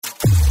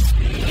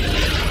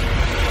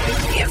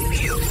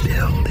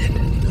grounded.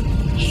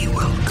 He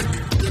will.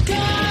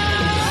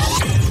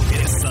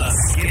 It's the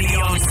Skinny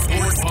on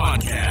Sports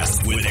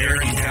Podcast with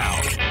Aaron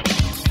Cowk.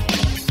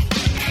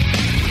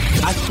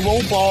 I throw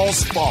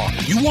balls far.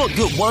 You want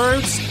good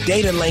words?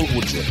 Data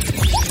language.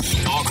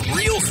 Talk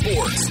real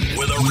sports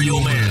with a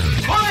real man.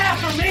 Come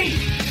after me!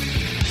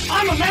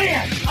 I'm a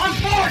man! I'm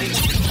 40!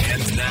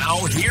 And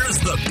now, here's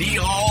the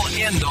be-all,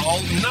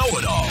 end-all,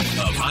 know-it-all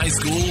of high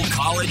school,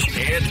 college,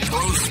 and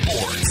pro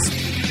sports.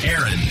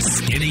 Aaron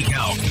Skinny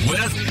Cowk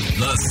with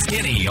the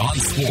Skinny on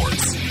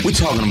Sports. We're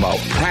talking about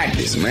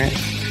practice, man.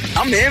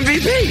 I'm the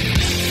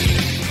MVP.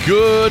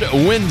 Good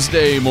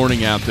Wednesday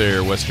morning out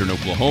there, Western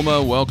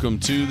Oklahoma. Welcome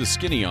to the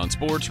Skinny on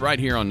Sports right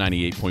here on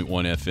 98.1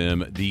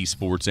 FM, the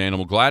Sports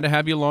Animal. Glad to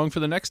have you along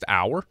for the next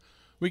hour.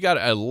 We got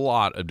a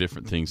lot of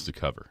different things to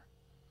cover.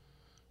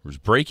 There was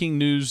breaking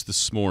news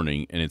this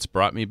morning, and it's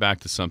brought me back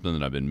to something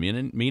that I've been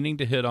meaning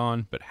to hit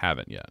on, but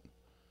haven't yet.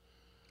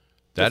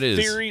 That is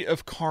the theory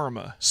of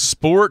karma.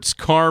 Sports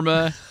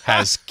karma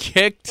has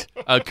kicked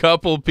a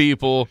couple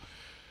people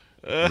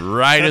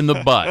right in the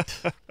butt.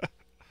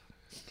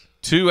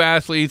 Two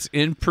athletes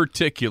in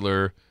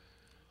particular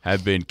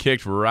have been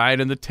kicked right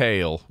in the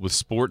tail with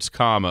sports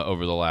karma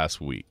over the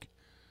last week.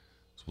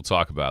 So we'll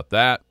talk about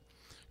that.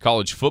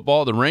 College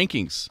football, the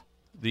rankings,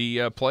 the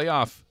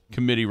playoff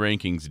committee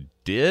rankings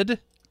did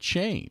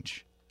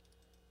change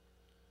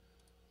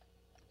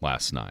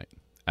last night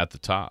at the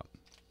top.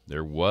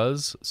 There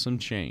was some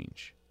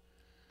change.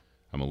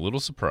 I'm a little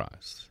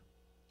surprised.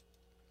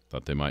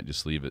 Thought they might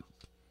just leave it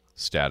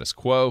status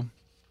quo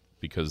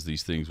because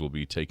these things will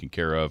be taken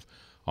care of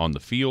on the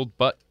field.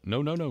 But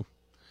no.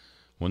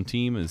 One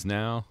team is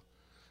now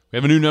 – we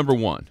have a new number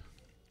one.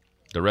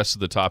 The rest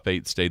of the top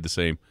 8 stayed the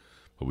same,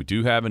 but we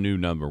do have a new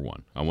number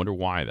one. I wonder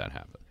why that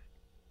happened.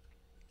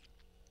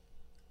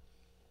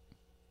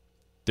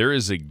 There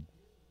is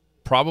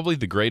probably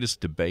the greatest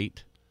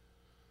debate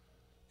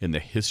in the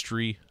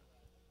history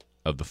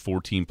of the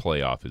 4-team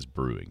playoff is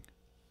brewing.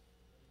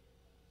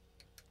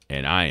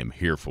 And I am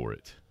here for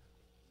it.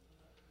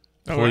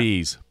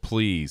 Please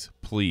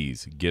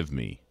give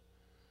me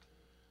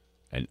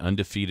an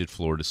undefeated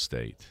Florida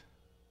State,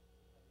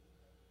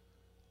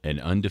 an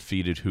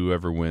undefeated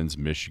whoever wins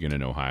Michigan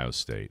and Ohio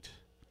State,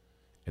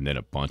 and then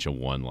a bunch of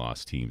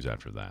one-loss teams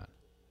after that.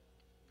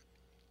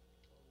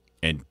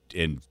 And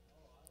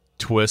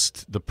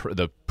twist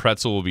the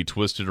pretzel will be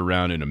twisted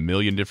around in a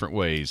million different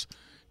ways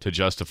to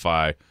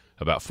justify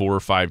about 4 or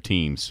 5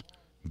 teams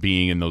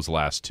being in those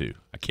last 2.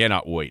 I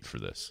cannot wait for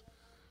this.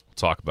 We'll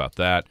talk about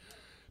that.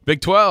 Big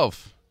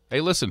 12.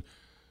 Hey, listen,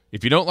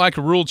 if you don't like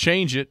a rule,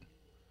 change it.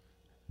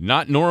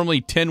 Not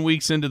normally 10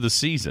 weeks into the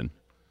season.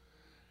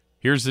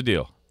 Here's the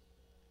deal.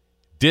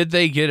 Did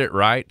they get it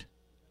right?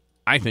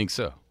 I think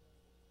so.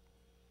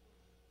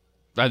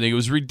 I think it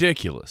was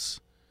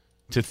ridiculous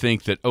to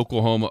think that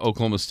Oklahoma,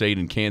 Oklahoma State,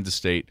 and Kansas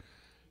State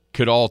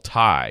could all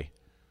tie,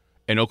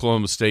 and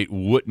Oklahoma State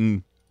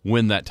wouldn't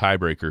win that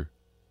tiebreaker,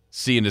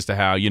 seeing as to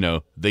how,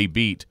 they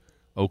beat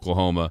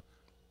Oklahoma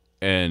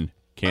and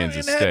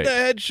Kansas State.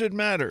 Head-to-head should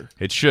matter.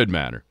 It should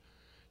matter.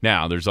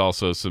 Now, there's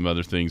also some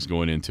other things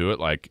going into it,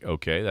 like,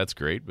 okay, that's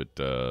great, but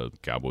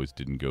Cowboys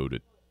didn't go to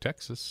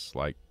Texas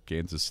like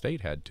Kansas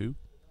State had to.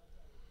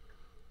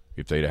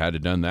 If they'd had to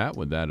done that,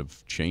 would that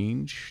have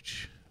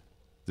changed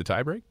the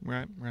tiebreak?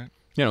 Right.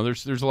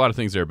 There's a lot of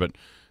things there, but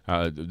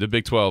the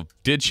Big 12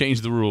 did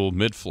change the rule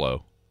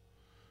mid-flow.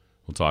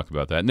 We'll talk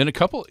about that. And then a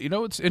couple,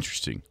 it's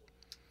interesting.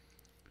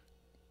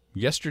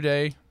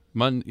 Yesterday,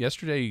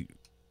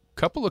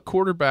 couple of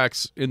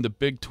quarterbacks in the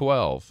Big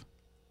 12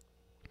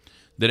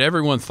 that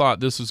everyone thought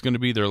this was going to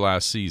be their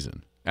last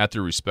season at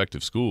their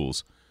respective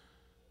schools.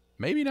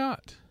 Maybe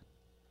not.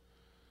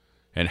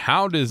 And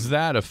how does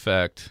that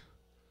affect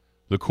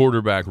the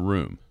quarterback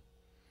room?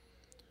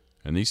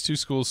 And these 2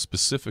 schools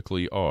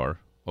specifically are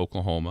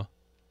Oklahoma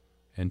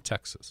and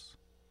Texas.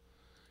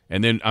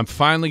 And then I'm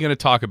finally going to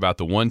talk about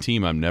the one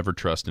team I'm never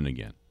trusting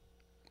again.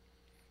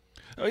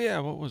 Oh, yeah,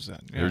 what was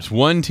that? Yeah. There's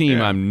one team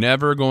I'm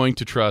never going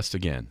to trust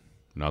again,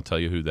 and I'll tell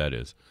you who that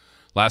is.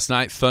 Last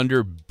night,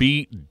 Thunder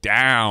beat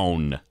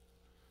down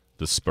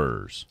the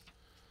Spurs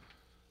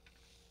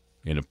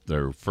in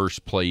their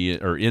first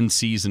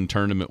in-season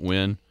tournament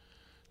win.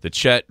 The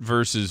Chet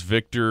versus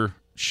Victor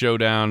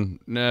showdown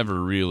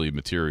never really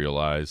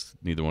materialized.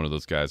 Neither one of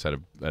those guys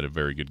had a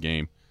very good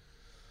game.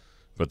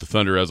 But the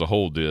Thunder as a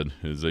whole did,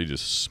 as they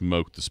just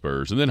smoked the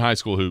Spurs. And then high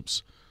school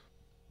hoops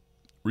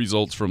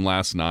results from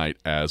last night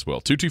as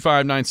well.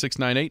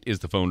 225-9698 is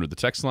the phone or the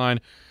text line.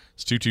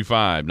 It's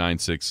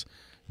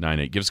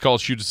 225-9698. Give us a call,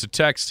 shoot us a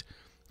text.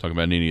 Talk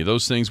about any of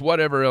those things.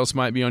 Whatever else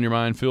might be on your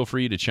mind, feel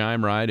free to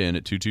chime right in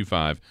at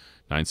 225-9698.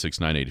 If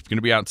you're going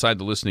to be outside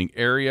the listening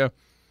area, a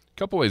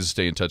couple ways to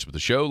stay in touch with the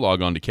show.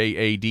 Log on to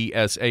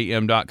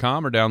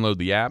kadsam.com or download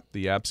the app.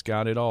 The app's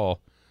got it all.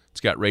 It's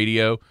got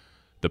radio,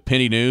 the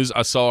Penny News.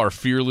 I saw our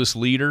fearless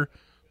leader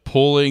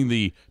pulling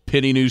the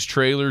Penny News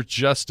trailer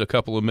just a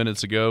couple of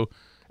minutes ago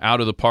out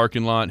of the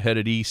parking lot,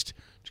 headed east.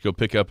 to go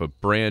pick up a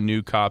brand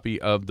new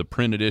copy of the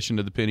print edition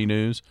of the Penny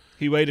News.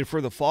 He waited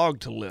for the fog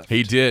to lift.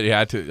 He did. He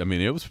had to. I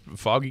mean, it was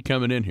foggy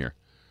coming in here.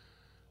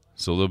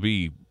 So there'll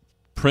be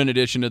print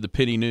edition of the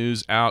Penny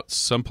News out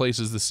some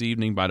places this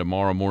evening. By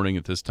tomorrow morning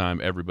at this time,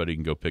 everybody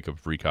can go pick up a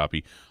free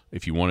copy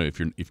if you want to. If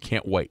you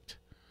can't wait,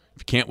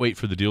 if you can't wait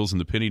for the deals in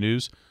the Penny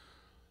News,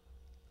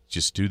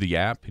 just do the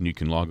app and you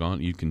can log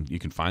on. You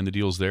can find the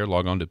deals there.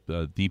 Log on to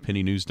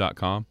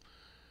thepennynews.com.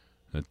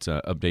 It's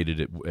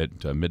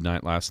updated at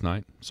midnight last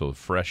night. So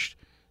fresh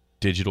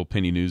digital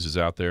Penny News is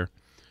out there.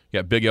 You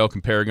got Big Elk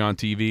and Paragon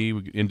TV.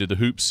 We're into the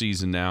hoop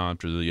season now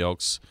after the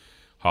Elks,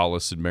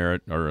 Hollis, and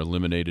Merritt are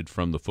eliminated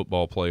from the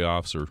football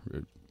playoffs, or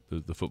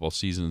the football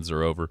seasons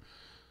are over.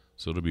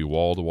 So it'll be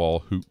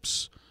wall-to-wall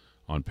hoops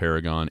on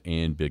Paragon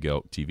and Big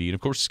Elk TV. And,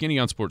 of course, Skinny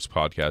on Sports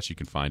podcast. You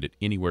can find it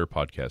anywhere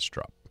podcasts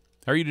drop.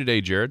 How are you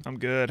today, Jared? I'm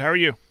good. How are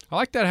you? I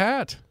like that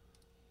hat.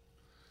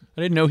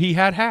 I didn't know he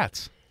had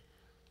hats.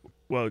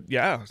 Well,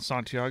 yeah,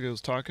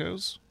 Santiago's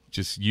Tacos.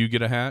 Just you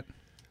get a hat?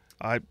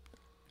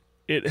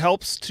 It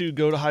helps to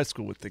go to high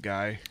school with the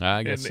guy.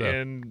 I guess so.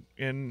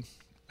 And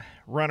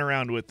run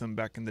around with him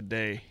back in the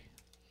day.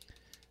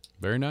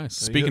 Very nice.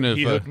 So Speaking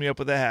he hooked me up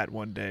with a hat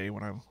one day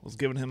when I was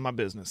giving him my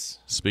business.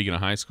 Speaking of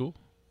high school,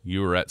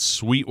 you were at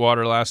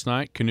Sweetwater last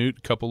night. Canute,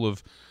 a couple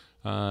of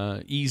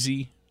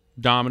easy,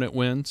 dominant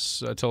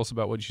wins. Tell us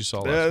about what you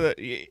saw last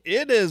night.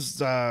 It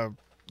is,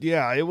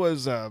 it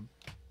was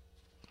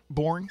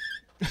boring.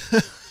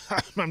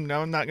 I'm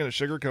not going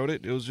to sugarcoat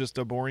it. It was just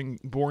a boring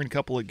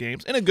couple of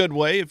games in a good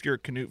way if you're a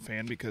Canute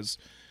fan, because,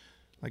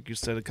 like you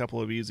said, a couple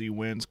of easy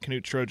wins.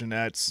 Canute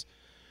Trojanettes,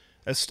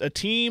 a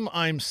team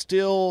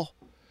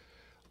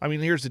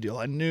here's the deal.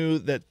 I knew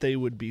that they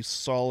would be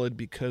solid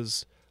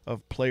because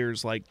of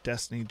players like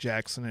Destiny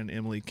Jackson and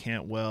Emily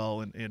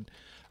Cantwell and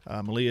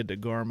Malia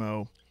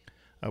DeGarmo.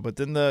 But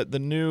then the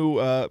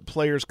new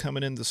players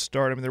coming in to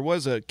start. I mean, there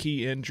was a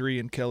key injury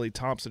in Kelly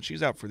Thompson.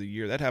 She's out for the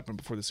year. That happened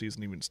before the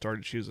season even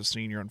started. She was a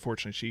senior.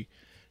 Unfortunately, she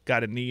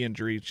got a knee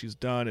injury. She's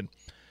done.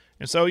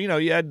 And so,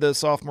 you had the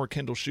sophomore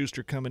Kendall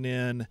Schuster coming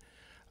in,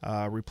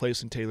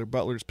 replacing Taylor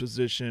Butler's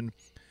position.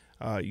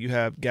 You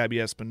have Gabby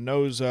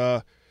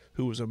Espinoza,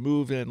 who was a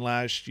move-in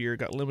last year,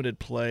 got limited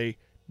play.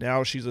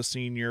 Now she's a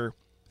senior,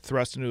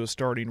 thrust into a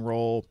starting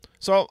role.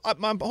 So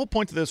my whole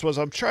point to this was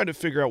I'm trying to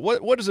figure out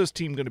what is this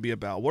team going to be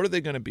about? What are they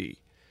going to be?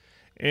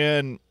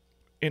 And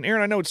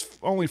Aaron, I know it's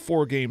only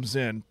 4 games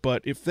in,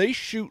 but if they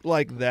shoot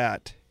like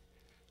that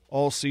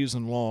all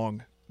season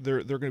long,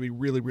 they're going to be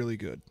really, really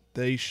good.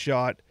 They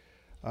shot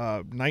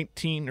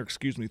 13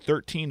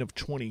 of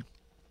 20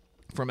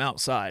 from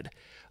outside.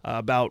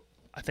 I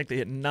think they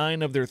hit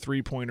 9 of their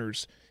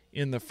three-pointers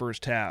in the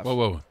first half.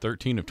 Whoa,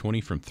 13 of 20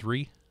 from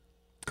 3?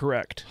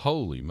 Correct.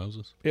 Holy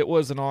Moses. It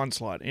was an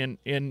onslaught. And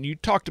you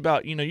talked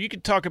about, you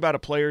could talk about a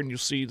player and you'll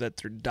see that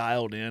they're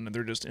dialed in and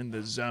they're just in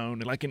the zone,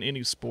 and like in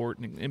any sport,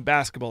 and in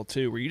basketball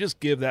too, where you just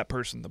give that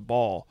person the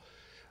ball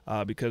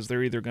because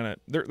they're either going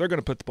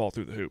to put the ball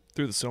through the hoop,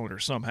 through the cylinder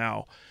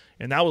somehow.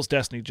 And that was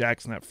Destiny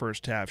Jackson that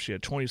first half. She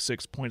had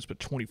 26 points, but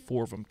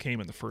 24 of them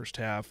came in the first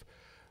half.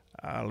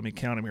 Let me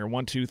count them here.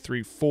 1, 2,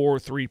 3, 4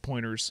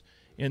 3-pointers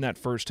in that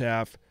first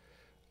half.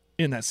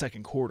 In that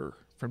second quarter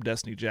from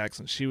Destiny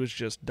Jackson, she was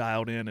just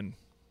dialed in, and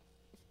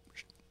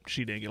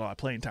she didn't get a lot of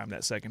playing time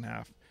that second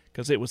half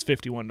because it was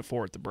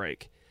 51-4 at the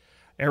break.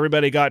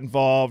 Everybody got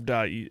involved.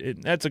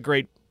 That's a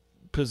great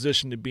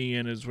position to be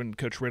in, is when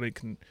Coach Ridley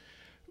can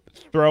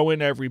throw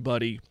in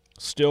everybody,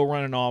 still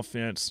running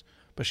offense,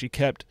 but she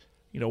kept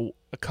a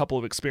couple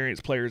of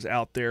experienced players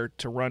out there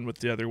to run with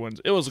the other ones.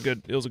 It was a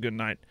good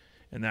night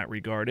in that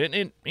regard.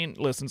 And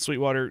listen,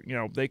 Sweetwater,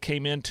 they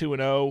came in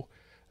 2-0.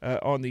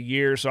 On the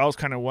year, so I was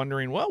kind of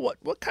wondering, well,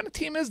 what kind of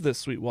team is this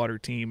Sweetwater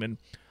team? And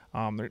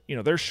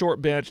they're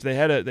short bench.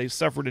 They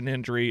suffered an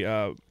injury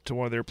to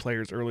one of their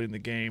players early in the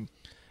game,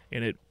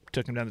 and it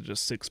took them down to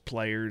just 6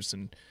 players.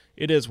 And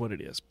it is what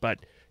it is. But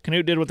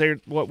Canute did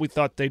what we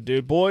thought they'd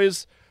do.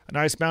 Boys, a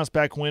nice bounce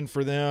back win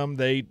for them.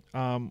 They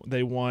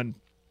won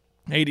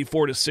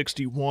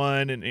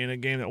 84-61 in a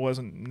game that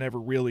wasn't never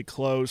really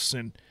close,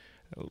 and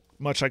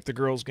much like the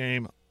girls'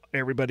 game,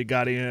 everybody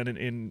got in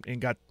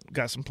and got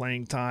some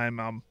playing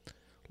time.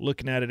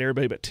 Looking at it,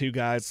 everybody but 2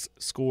 guys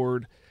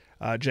scored.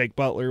 Jake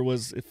Butler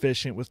was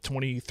efficient with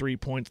 23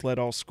 points, led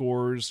all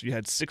scorers. You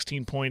had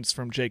 16 points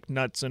from Jake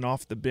Knutson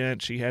off the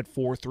bench. He had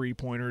 4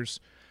 3-pointers.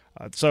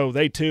 So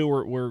they, too,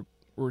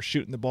 were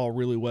shooting the ball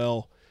really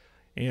well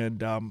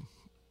and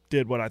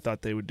did what I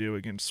thought they would do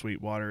against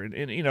Sweetwater.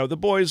 And the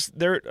boys,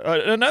 they're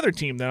another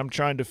team that I'm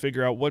trying to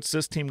figure out what's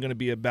this team going to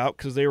be about,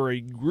 because they were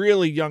a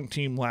really young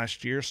team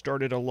last year,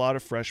 started a lot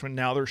of freshmen.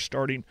 Now they're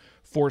starting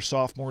 4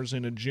 sophomores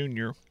and a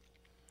junior.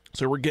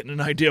 So we're getting an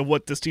idea of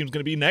what this team's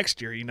going to be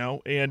next year,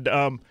 And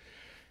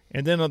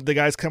then the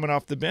guys coming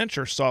off the bench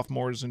are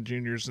sophomores and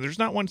juniors. There's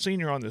not one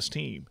senior on this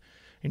team.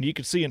 And you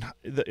can see in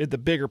the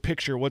bigger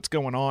picture what's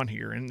going on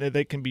here. And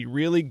they can be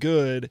really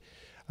good.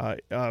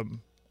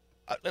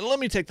 Let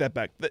me take that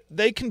back.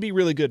 They can be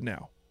really good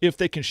now if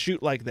they can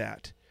shoot like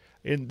that.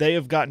 And they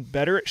have gotten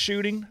better at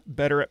shooting,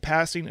 better at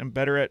passing, and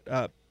better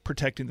at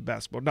protecting the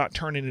basketball, not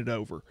turning it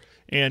over.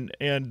 And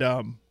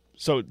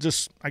so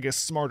just, I guess,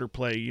 smarter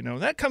play,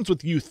 that comes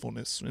with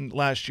youthfulness. And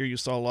last year you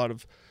saw a lot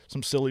of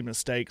some silly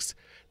mistakes.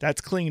 That's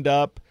cleaned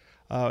up.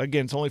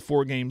 Again, it's only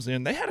 4 games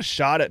in. They had a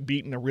shot at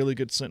beating a really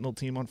good Sentinel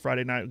team on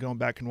Friday night, going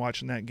back and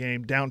watching that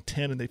game. Down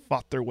 10, and they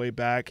fought their way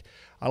back.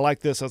 I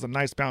like this as a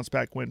nice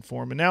bounce-back win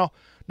for them. And now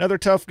another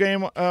tough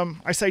game.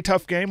 I say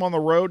tough game on the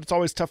road. It's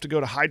always tough to go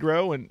to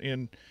Hydro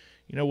and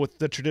with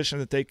the tradition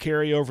that they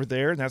carry over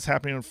there, and that's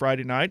happening on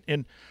Friday night.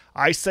 And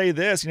I say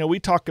this, we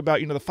talk about,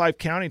 the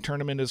 5-county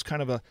tournament is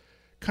kind of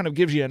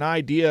gives you an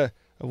idea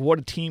of what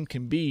a team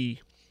can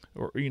be,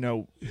 or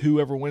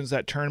whoever wins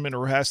that tournament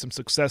or has some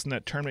success in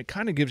that tournament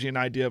kind of gives you an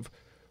idea of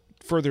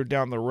further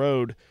down the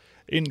road.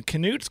 In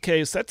Canute's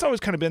case, that's always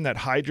kind of been that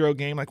Hydro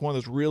game, like one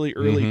of those really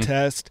early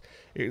tests.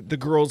 The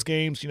girls'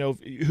 games,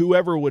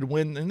 whoever would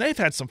win, and they've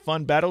had some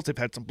fun battles. They've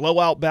had some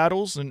blowout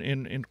battles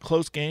and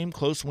close game,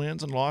 close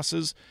wins and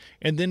losses.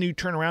 And then you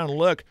turn around and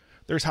look,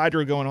 there's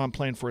Hydro going on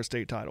playing for a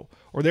state title.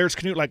 Or there's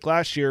Canute, like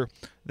last year,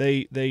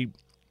 they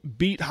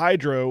beat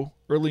Hydro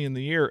early in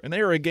the year, and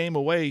they were a game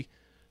away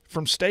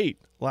from state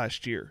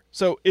last year.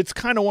 So it's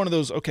kind of one of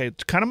those, okay,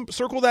 kind of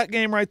circle that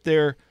game right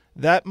there.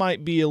 That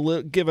might be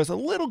give us a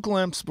little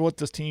glimpse of what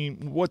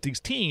these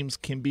teams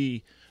can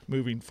be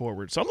moving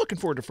forward. So I'm looking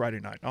forward to Friday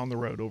night on the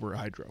road over at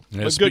Hydro.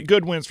 Yeah,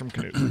 good wins from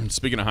Canute.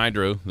 Speaking of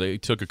Hydro, they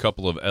took a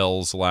couple of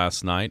L's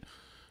last night.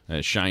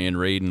 Cheyenne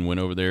Radin went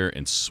over there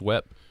and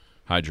swept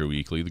Hydro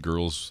Weekly. The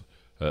girls,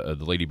 the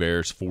Lady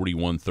Bears,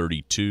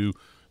 41-32.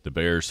 The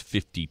Bears,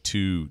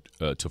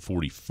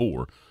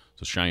 52-44.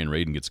 So Cheyenne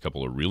Radin gets a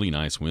couple of really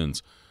nice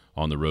wins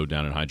on the road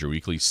down at Hydro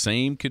Weekly.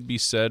 Same could be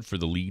said for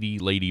the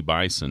Lady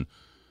Bison.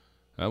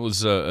 That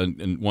was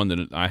one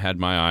that I had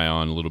my eye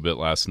on a little bit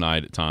last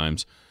night at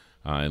times.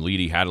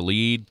 Leedy had a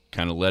lead,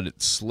 kind of let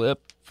it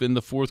slip in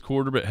the fourth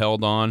quarter, but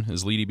held on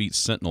as Leedy beat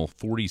Sentinel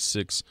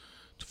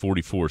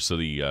 46-44. So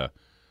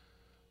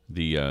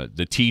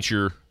the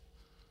teacher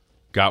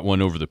got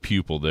one over the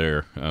pupil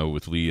there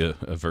with Leah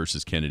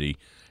versus Kennedy,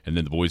 and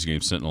then the boys'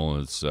 game Sentinel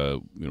is I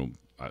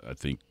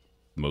think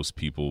most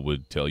people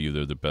would tell you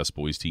they're the best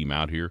boys team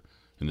out here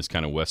in this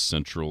kind of West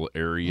Central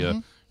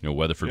area.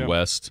 Weatherford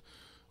West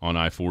on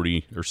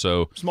I-40 or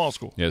so. Small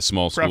school. Yeah,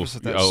 small school.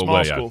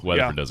 School.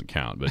 Weatherford doesn't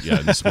count, but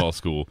in the small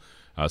school.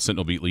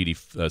 Sentinel beat Leedy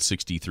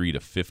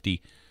 63-50.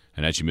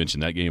 And as you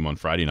mentioned, that game on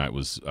Friday night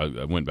was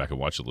I went back and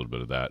watched a little bit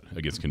of that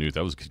against Canute.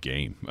 That was a good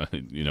game.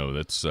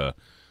 That's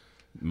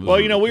we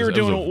were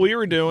doing what we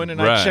were doing,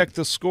 and right. I checked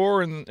the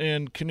score,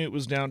 and Canute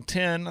was down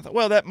 10. I thought,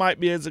 well, that might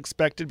be as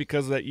expected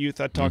because of that youth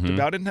I talked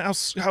about and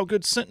how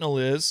good Sentinel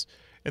is.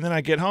 And then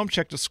I get home,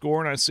 check the score,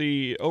 and I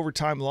see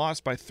overtime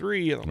lost by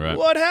 3. Right.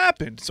 What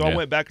happened? So I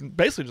went back and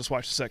basically just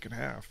watched the second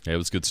half. Yeah, it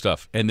was good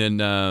stuff. And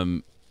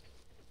then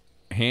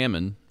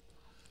Hammond,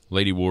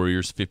 Lady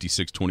Warriors,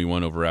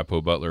 56-21 over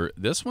Appo Butler.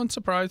 This one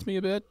surprised me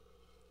a bit,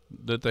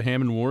 that the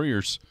Hammond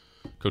Warriors,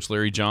 Coach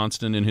Larry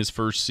Johnston in his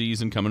first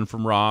season coming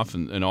from Roth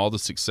and all the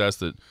success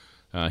that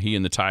he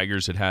and the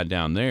Tigers had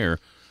down there,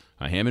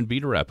 Hammond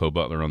beat Appo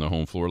Butler on their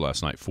home floor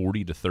last night,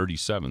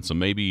 40-37. So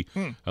maybe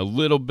a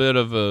little bit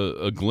of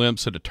a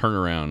glimpse at a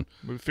turnaround.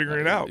 We're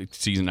figuring it out.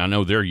 Season. I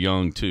know they're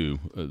young too,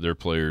 their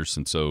players,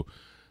 and so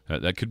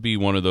that could be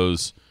one of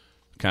those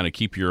kind of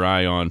keep your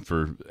eye on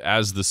for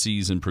as the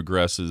season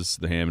progresses.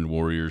 The Hammond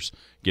Warriors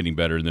getting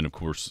better, and then of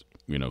course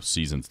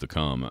seasons to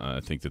come. I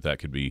think that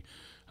could be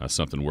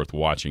something worth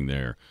watching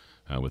there.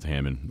 With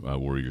Hammond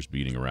Warriors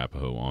beating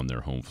Arapahoe on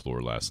their home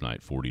floor last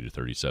night,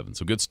 40-37.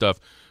 So good stuff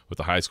with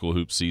the high school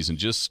hoop season,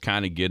 just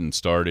kind of getting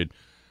started.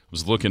 I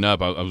was looking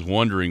up. I was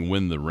wondering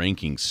when the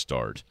rankings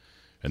start,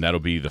 and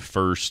that'll be the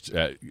first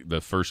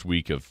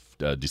week of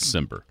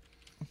December,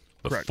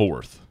 the Correct.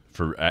 4th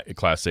for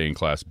Class A and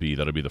Class B.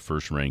 That'll be the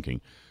first ranking.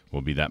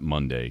 Will be that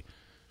Monday,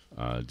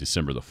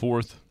 December the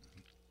 4th,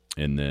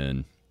 and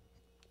then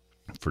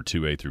for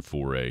 2A through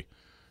 4A.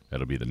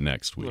 That'll be the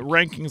next week. The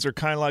rankings are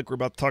kind of like we're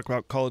about to talk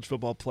about college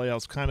football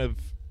playoffs, kind of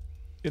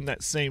in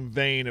that same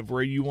vein of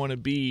where you want to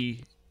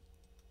be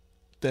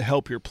to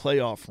help your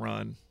playoff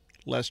run.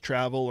 Less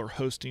travel or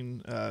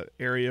hosting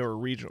area or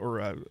region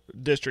or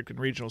district and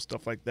regional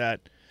stuff like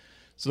that.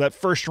 So that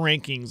first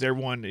rankings,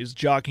 everyone is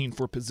jockeying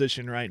for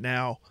position right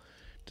now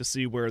to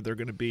see where they're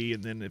going to be,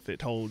 and then if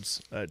it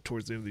holds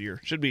towards the end of the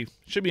year, should be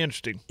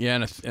interesting. Yeah,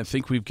 and I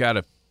think we've got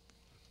to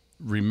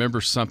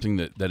remember something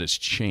that has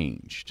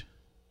changed.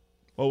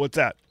 Well, what's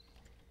that?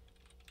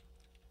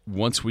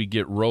 Once we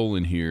get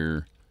rolling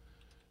here,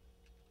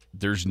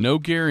 there's no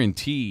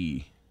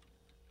guarantee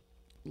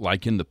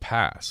like in the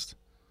past.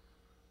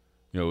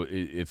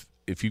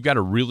 If you've got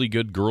a really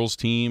good girls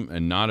team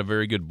and not a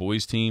very good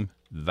boys team,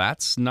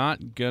 that's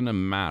not going to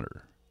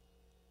matter.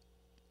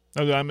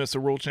 Oh, did I miss a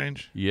rule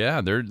change?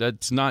 Yeah,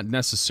 that's not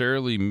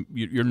necessarily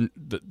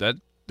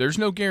there's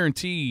no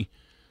guarantee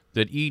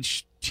that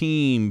each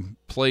team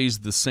plays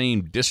the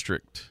same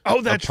district.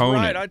 Oh, that's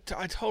opponent. right.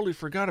 I totally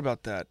forgot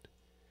about that.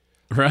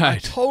 Right. I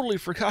totally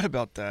forgot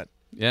about that.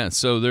 Yeah,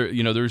 so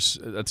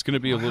that's going to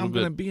be a little I'm bit.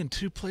 going to be in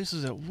two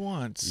places at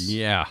once.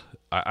 Yeah,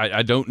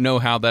 I don't know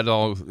how that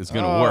all is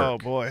going to work. Oh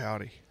boy,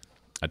 howdy!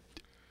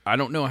 I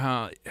don't know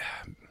how.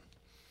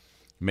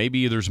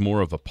 Maybe there's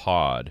more of a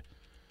pod,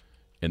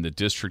 and the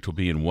district will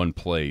be in one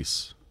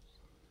place.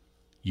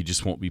 You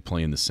just won't be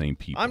playing the same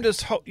people. I'm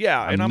just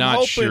I'm not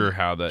hoping, sure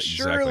how that.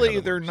 Surely exactly how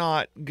that they're works.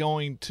 not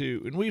going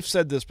to, and we've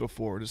said this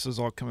before. This is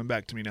all coming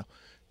back to me now.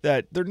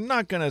 That they're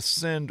not going to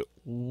send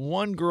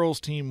one girls'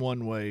 team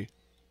one way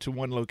to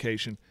one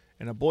location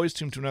and a boys'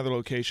 team to another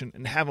location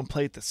and have them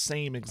play at the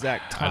same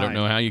exact time. I don't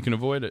know how you can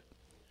avoid it.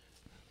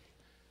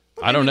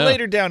 Well, I don't know.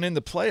 Later down in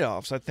the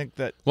playoffs, I think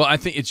that. Well, I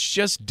think it's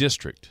just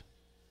district.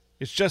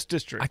 It's just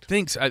district.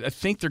 I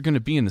think they're going to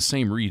be in the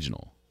same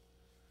regional.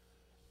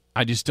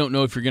 I just don't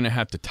know if you're going to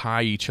have to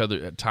tie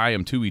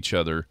them to each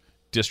other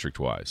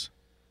district-wise.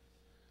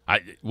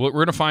 We're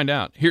going to find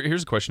out.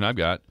 Here's a question I've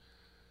got.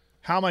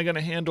 How am I going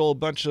to handle a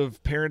bunch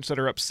of parents that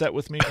are upset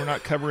with me for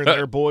not covering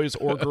their boys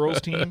or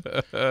girls team?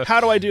 How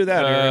do I do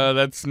that, Aaron?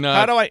 That's not.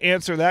 How do I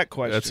answer that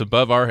question? That's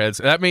above our heads.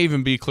 That may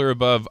even be clear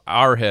above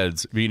our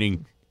heads,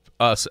 meaning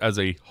us as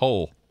a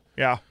whole.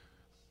 Yeah.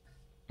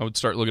 I would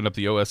start looking up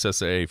the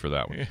OSSAA for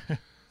that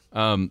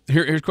one.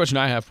 Here's a question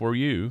I have for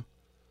you.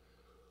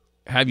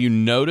 Have you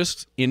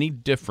noticed any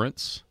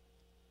difference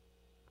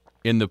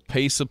in the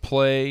pace of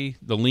play,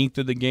 the length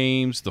of the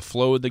games, the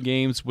flow of the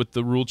games with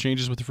the rule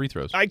changes with the free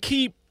throws? I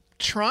keep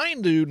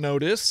trying to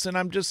notice, and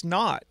I'm just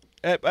not.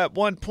 At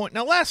one point,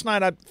 now last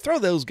night I'd throw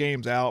those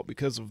games out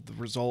because of the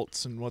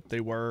results and what they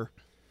were.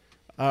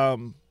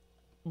 But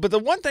the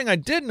one thing I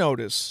did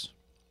notice,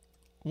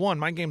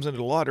 my games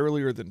ended a lot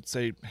earlier than,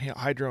 say,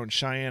 Hydro and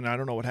Cheyenne. I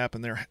don't know what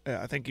happened there.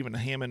 I think even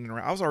Hammond and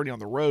I was already on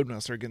the road when I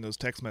started getting those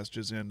text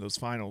messages in, those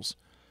finals.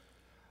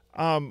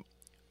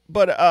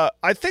 But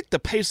I think the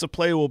pace of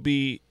play will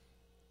be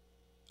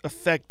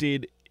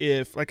affected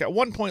if, like at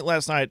one point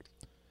last night,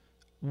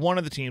 one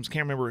of the teams,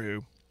 can't remember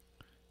who,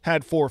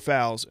 had 4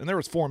 fouls, and there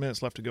was 4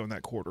 minutes left to go in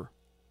that quarter.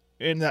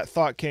 And that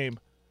thought came,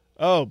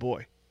 oh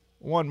boy,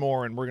 one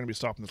more and we're going to be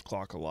stopping this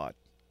clock a lot.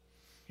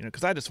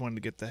 Because I just wanted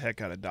to get the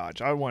heck out of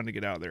Dodge. I wanted to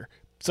get out of there.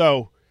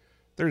 So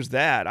there's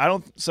that.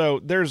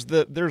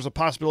 There's a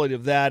possibility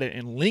of that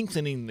and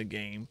lengthening the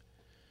game.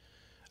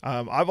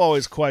 I've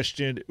always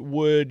questioned,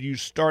 would you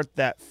start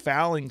that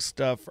fouling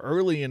stuff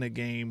early in a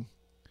game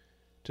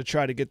to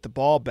try to get the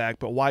ball back,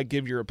 but why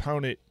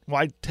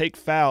take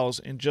fouls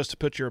and just to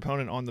put your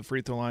opponent on the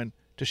free throw line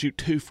to shoot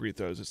 2 free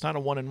throws? It's not a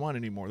 1-and-1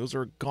 anymore. Those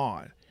are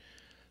gone.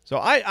 So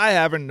I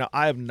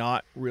have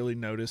not really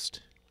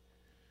noticed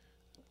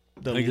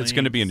the I think it's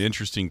going to be an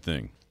interesting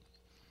thing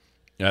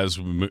as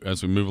we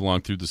move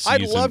along through the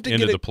season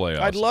into the playoffs.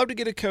 I'd love to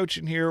get a coach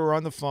in here or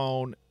on the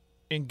phone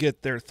and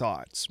get their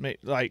thoughts.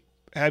 Like,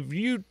 have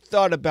you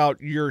thought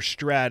about your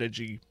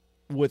strategy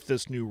with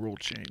this new rule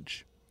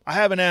change? I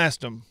haven't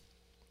asked them.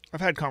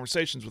 I've had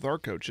conversations with our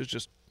coaches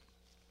just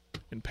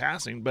in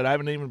passing, but I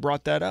haven't even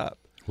brought that up.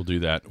 We'll do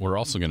that. We're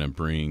also going to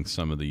bring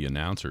some of the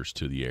announcers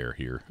to the air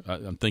here.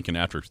 I'm thinking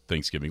after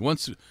Thanksgiving.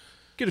 Once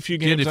get a few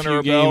games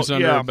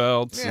under our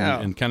belts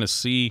and kind of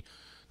see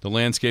the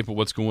landscape of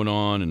what's going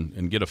on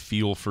and get a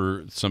feel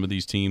for some of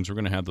these teams. We're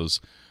going to have those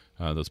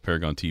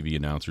Paragon TV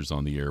announcers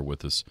on the air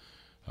with us.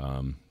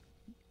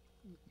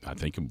 I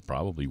think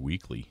probably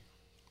weekly,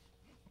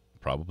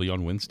 probably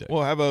on Wednesday.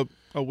 We'll have a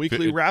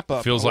weekly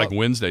wrap-up. Feels like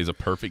Wednesday's a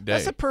perfect day.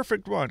 That's a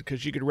perfect one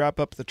because you could wrap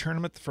up the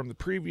tournament from the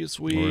previous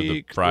week. Or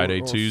the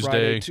Friday,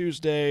 Tuesday.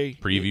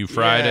 Preview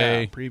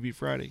Friday. Yeah, preview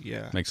Friday,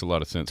 yeah. Makes a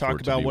lot of sense.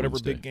 Talk about whatever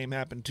Wednesday. big game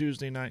happened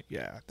Tuesday night.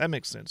 Yeah, that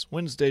makes sense.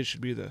 Wednesday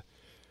should be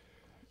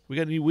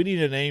we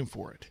need a name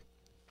for it.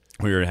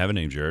 We already have a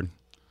name, Jared.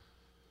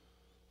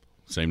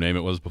 Same name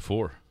it was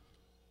before.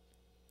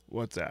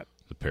 What's that?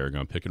 The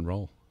Paragon Pick and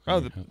Roll.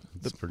 Oh,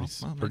 it's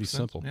pretty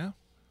simple. Yeah,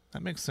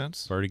 that makes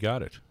sense. We've already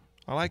got it.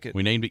 I like it.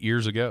 We named it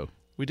years ago.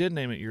 We did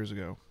name it years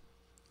ago.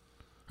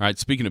 All right,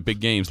 speaking of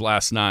big games,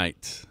 last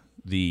night,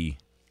 the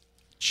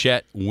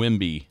Chet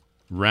Wemby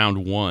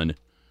round 1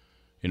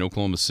 in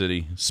Oklahoma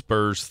City,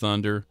 Spurs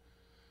Thunder,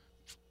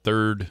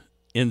 third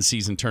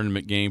in-season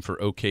tournament game for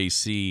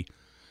OKC.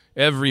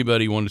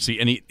 Everybody wanted to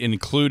see,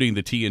 including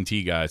the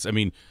TNT guys. I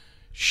mean,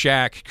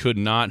 Shaq could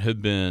not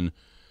have been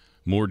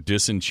more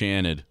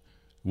disenchanted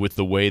with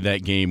the way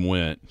that game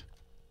went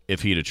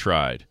if he'd have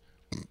tried.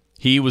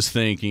 He was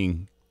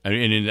thinking,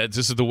 and this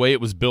is the way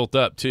it was built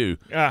up too.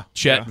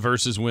 Chet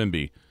versus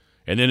Wemby,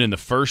 and then in the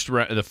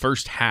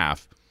first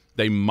half,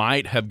 they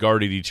might have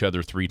guarded each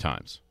other 3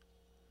 times,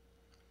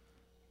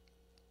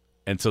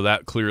 and so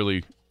that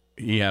clearly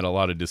he had a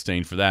lot of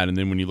disdain for that. And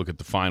then when you look at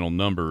the final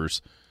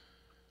numbers,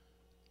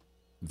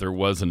 there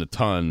wasn't a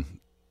ton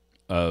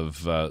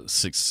of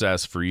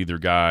success for either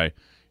guy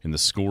in the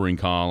scoring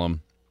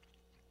column.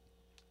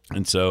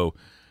 And so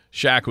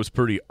Shaq was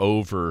pretty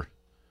over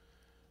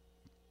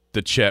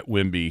the Chet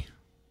Wemby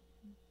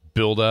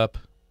build-up,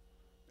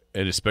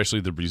 and especially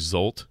the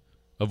result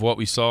of what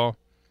we saw.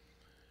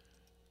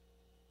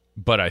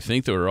 But I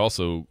think they were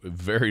also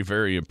very,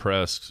 very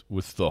impressed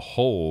with the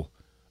whole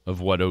of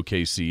what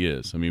OKC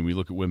is. I mean, we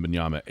look at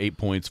Wembanyama, 8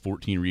 points,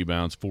 14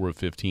 rebounds, 4 of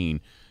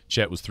 15.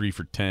 Chet was 3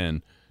 for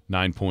 10,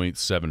 9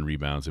 points, 7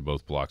 rebounds. They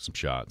both blocked some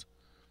shots.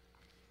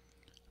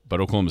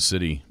 But Oklahoma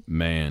City,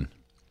 man,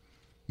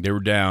 they were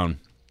down.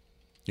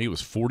 I think it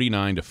was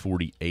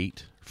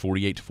 49-48,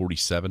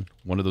 48-47.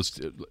 One of those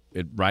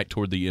right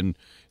toward the end,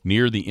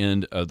 near the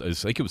end of. I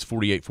think it was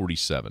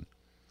 48-47,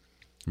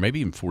 maybe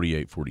even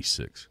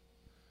 48-46.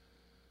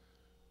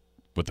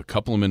 With a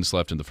couple of minutes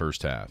left in the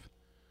first half.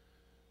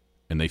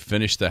 And they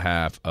finished the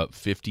half up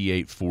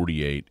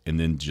 58-48 and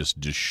then just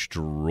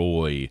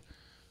destroy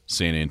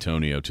San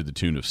Antonio to the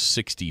tune of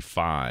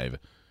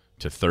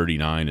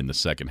 65-39 in the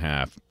second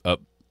half,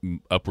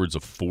 upwards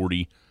of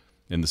 40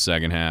 in the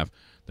second half.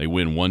 They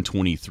win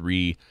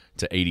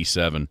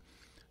 123-87.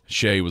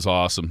 Shea was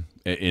awesome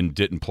and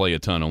didn't play a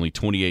ton, only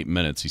 28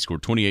 minutes. He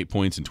scored 28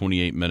 points in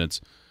 28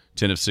 minutes,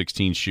 10 of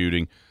 16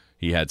 shooting.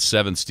 He had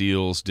 7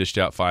 steals, dished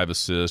out 5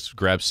 assists,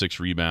 grabbed 6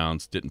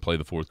 rebounds, didn't play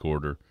the fourth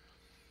quarter.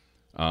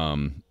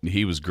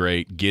 He was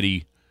great.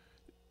 Giddey,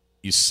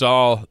 you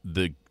saw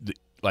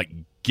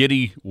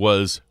Giddey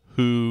was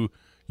who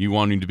you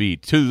want him to be.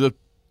 To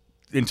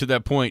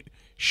that point,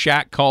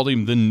 Shaq called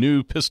him the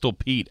new Pistol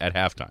Pete at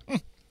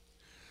halftime.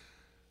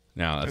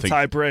 Now, I think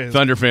high praise.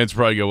 Thunder fans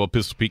probably go, well,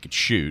 Pistol Pete could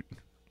shoot,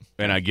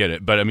 and I get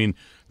it. But, I mean,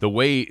 the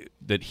way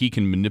that he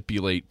can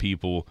manipulate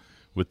people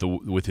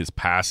with his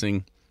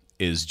passing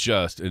is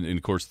just, and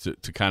of course,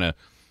 to kind of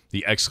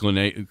the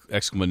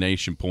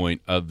exclamation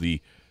point of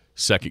the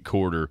second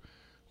quarter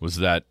was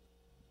that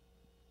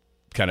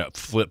kind of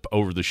flip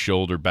over the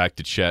shoulder back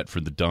to Chet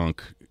for the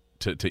dunk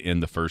to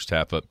end the first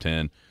half up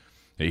 10.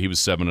 He was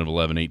 7 of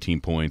 11, 18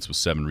 points with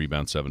 7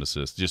 rebounds, 7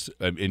 assists.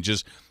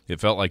 It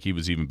felt like he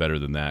was even better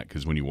than that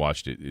because when you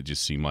watched it, it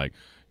just seemed like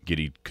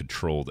Giddey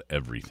controlled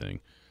everything.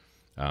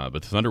 But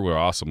the Thunder were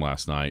awesome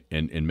last night,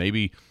 and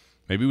maybe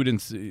we didn't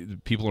see,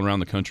 people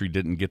around the country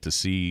didn't get to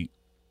see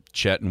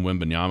Chet and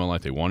Wembanyama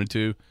like they wanted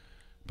to,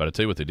 but I'll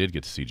tell you what they did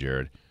get to see,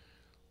 Jared.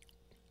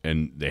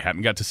 And they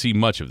haven't got to see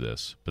much of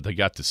this, but they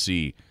got to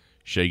see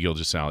Shai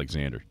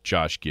Gilgeous-Alexander,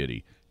 Josh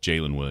Giddey,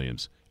 Jalen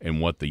Williams,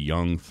 and what the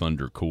young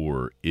Thunder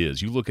core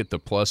is. You look at the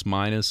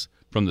plus-minus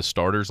from the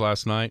starters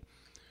last night,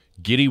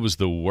 Giddey was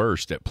the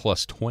worst at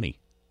plus 20.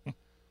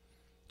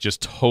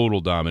 Just total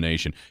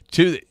domination.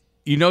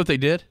 You know what they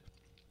did?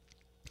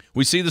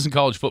 We see this in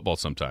college football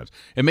sometimes,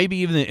 and maybe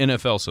even the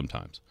NFL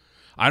sometimes.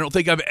 I don't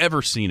think I've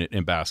ever seen it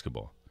in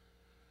basketball.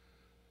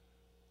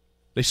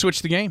 They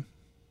switched the game.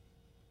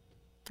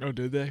 Oh,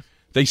 did they?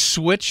 They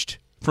switched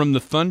from the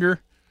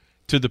Thunder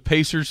to the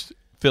Pacers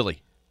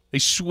Philly. They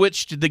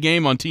switched the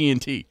game on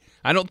TNT.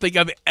 I don't think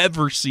I've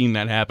ever seen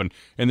that happen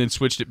and then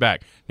switched it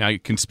back. Now,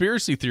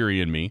 conspiracy theory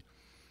in me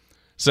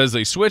says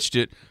they switched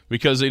it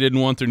because they didn't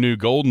want their new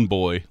golden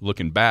boy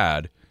looking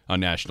bad on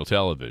national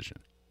television.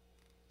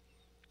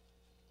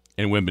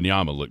 And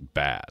Wembanyama looked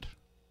bad.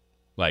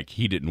 Like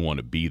he didn't want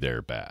to be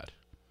there bad.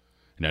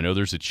 And I know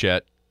there's a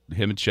Chet.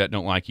 Him and Chet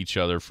don't like each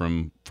other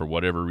for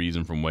whatever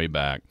reason from way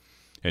back.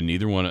 And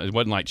neither one, it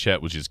wasn't like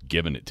Chet was just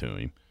giving it to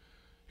him.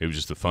 It was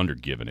just the Thunder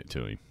giving it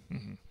to him.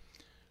 Mm-hmm.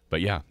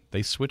 But, yeah,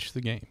 they switched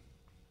the game.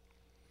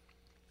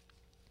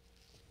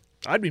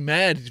 I'd be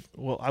mad.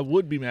 Well, I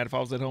would be mad if I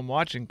was at home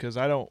watching because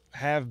I don't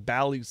have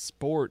Bally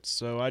Sports.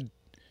 So I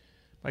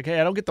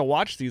don't get to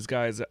watch these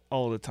guys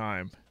all the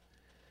time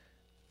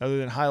other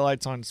than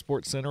highlights on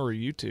SportsCenter or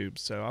YouTube.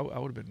 So I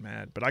would have been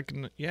mad. But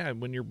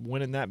when you're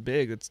winning that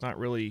big, it's not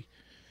really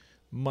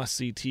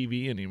must-see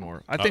TV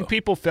anymore. I think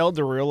people failed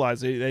to realize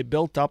they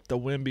built up the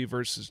Wemby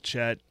versus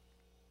Chet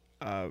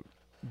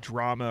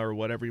drama or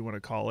whatever you want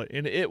to call it,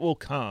 and it will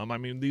come. I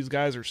mean, these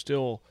guys are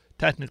still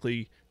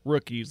technically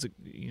rookies,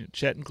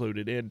 Chet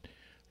included, and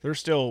they're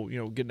still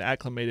getting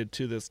acclimated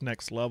to this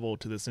next level,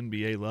 to this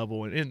NBA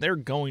level, and they're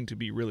going to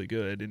be really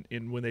good.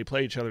 And when they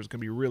play each other, it's going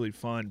to be really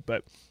fun.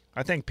 But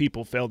I think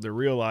people failed to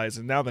realize,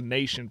 and now the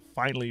nation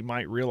finally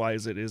might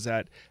realize it, is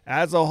that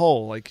as a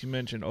whole, like you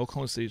mentioned,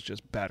 Oklahoma City is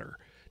just better.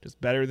 Just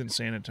better than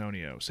San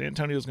Antonio. San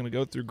Antonio is going to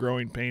go through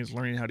growing pains,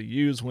 learning how to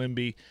use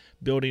Wemby,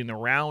 building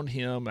around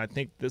him. I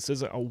think this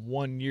isn't a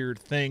one-year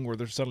thing where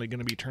they're suddenly going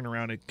to be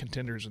turnaround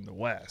contenders in the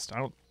West. I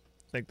don't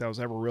think that was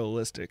ever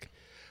realistic.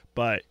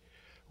 But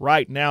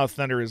right now,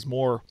 Thunder is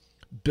more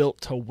built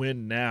to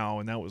win now,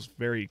 and that was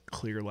very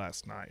clear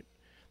last night.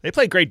 They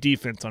played great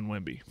defense on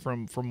Wemby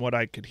from what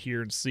I could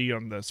hear and see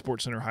on the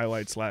SportsCenter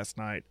highlights last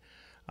night,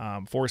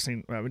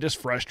 just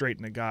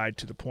frustrating the guy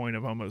to the point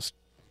of almost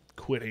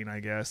quitting, I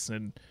guess,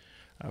 and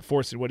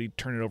forcing he'd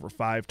turn it over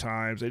 5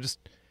 times. They just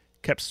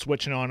kept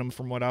switching on him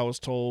from what I was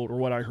told or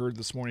what I heard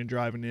this morning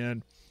driving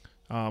in.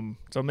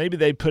 So maybe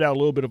they put out a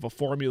little bit of a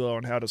formula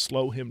on how to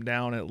slow him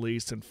down at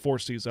least and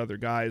force these other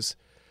guys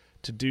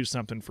to do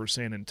something for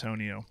San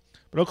Antonio.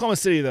 But Oklahoma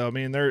City, though, I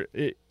mean,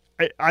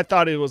 I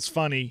thought it was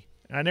funny,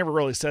 and I never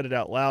really said it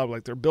out loud.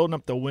 Like, they're building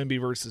up the Wemby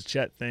versus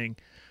Chet thing.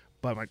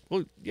 But I'm like,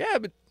 well, yeah,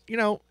 but,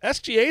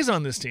 SGA's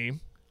on this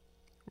team,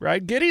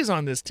 right? Giddey's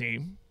on this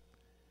team.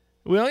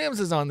 Williams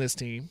is on this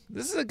team.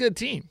 This is a good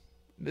team.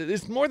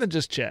 It's more than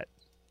just Chet.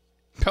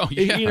 Oh,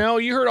 yeah.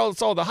 You heard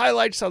all the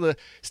highlights, saw the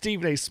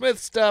Stephen A. Smith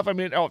stuff. I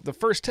mean, the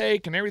first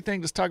take and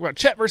everything. Just talk about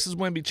Chet versus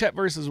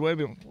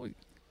Wemby.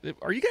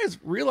 Are you guys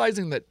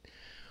realizing that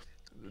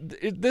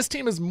this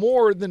team is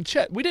more than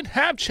Chet? We didn't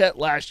have Chet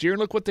last year, and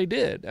look what they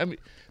did. I mean,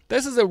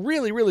 this is a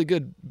really, really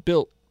good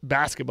built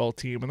basketball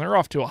team, and they're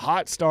off to a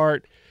hot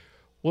start.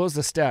 What was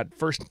the stat?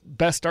 First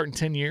best start in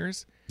 10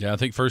 years? Yeah, I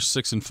think first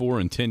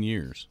 6-4 in 10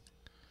 years.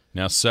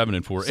 Now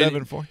 7-4.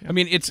 7-4. Yeah. I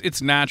mean,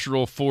 it's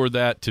natural for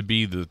that to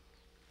be the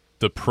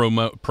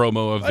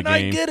promo of the and game.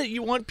 I get it.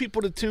 You want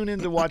people to tune in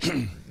to watch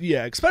it.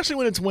 Yeah, especially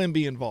when it's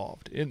Wemby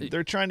involved. And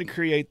they're trying to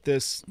create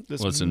this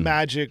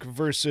Magic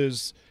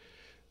versus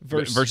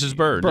Bird.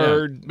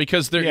 Yeah.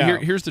 Because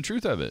here's the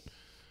truth of it.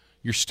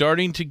 You're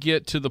starting to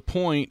get to the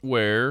point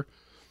where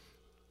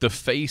the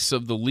face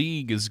of the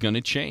league is going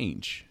to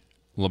change.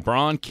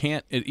 LeBron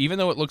can't, even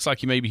though it looks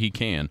like maybe he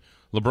can,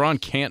 LeBron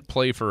can't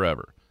play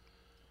forever.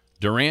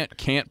 Durant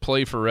can't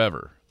play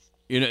forever.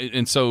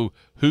 And so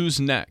who's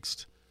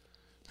next?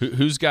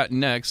 Who's got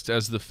next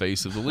as the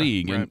face of the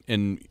league? Right.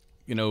 And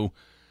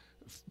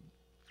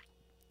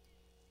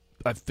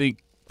I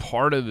think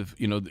part of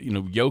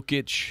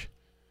Jokic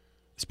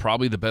is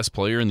probably the best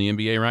player in the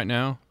NBA right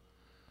now,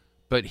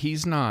 but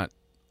he's not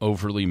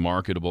overly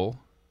marketable.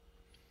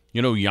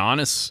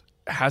 Giannis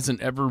hasn't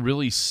ever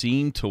really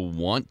seemed to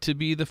want to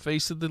be the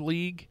face of the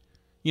league.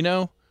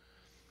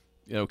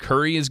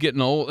 Curry is getting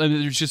old. I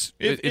mean, there's just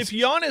if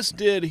Giannis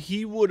did,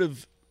 he would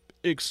have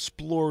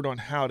explored on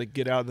how to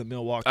get out of the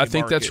Milwaukee I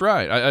think market. That's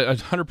right. I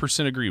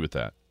 100% agree with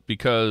that,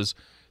 because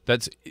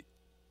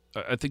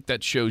I think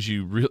that shows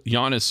you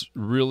Giannis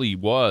really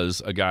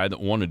was a guy that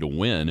wanted to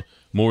win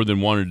more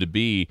than wanted to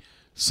be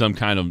some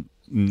kind of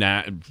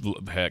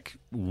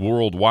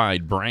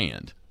worldwide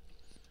brand.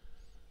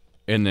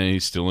 And then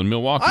he's still in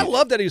Milwaukee. I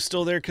love that he's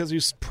still there because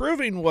he's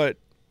proving what.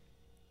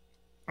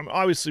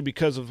 Obviously,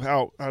 because of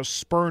how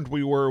spurned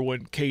we were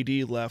when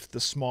KD left the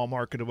small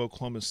market of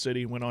Oklahoma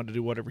City and went on to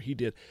do whatever he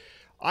did.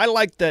 I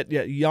like that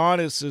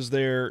Giannis is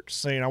there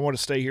saying, I want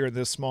to stay here in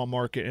this small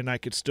market and I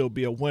could still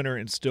be a winner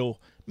and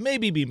still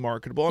maybe be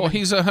marketable.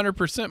 He's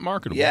 100%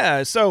 marketable.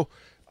 Yeah, so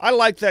I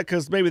like that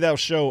because maybe that'll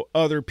show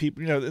other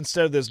people,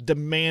 instead of this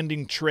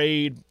demanding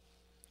trade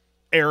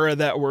era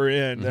that we're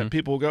in, that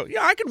people will go,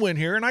 yeah, I can win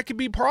here and I can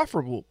be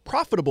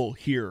profitable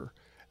here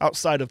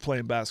outside of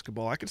playing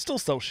basketball. I can still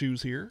sell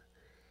shoes here.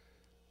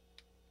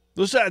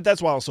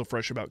 That's why I was so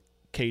fresh about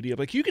KD. I'm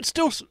like,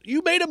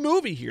 you made a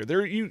movie here.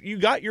 There, you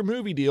got your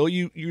movie deal.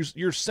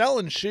 You're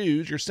selling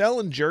shoes. You're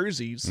selling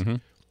jerseys. Mm-hmm.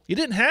 You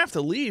didn't have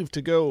to leave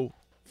to go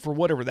for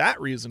whatever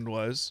that reason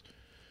was.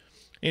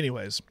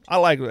 Anyways, I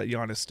like that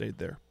Giannis stayed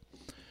there.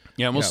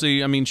 Yeah, we'll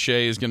see. I mean,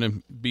 Shea is going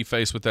to be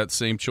faced with that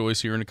same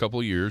choice here in a couple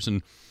of years,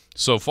 and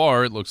so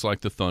far it looks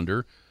like the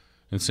Thunder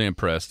and Sam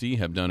Presti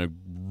have done a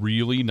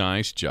really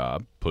nice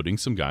job putting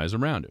some guys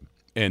around him,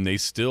 and they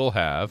still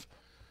have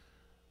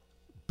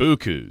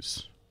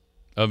bukus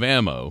of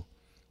ammo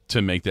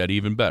to make that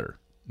even better.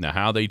 Now,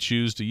 how they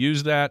choose to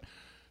use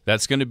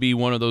that's going to be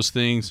one of those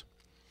things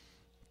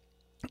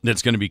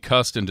that's going to be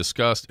cussed and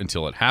discussed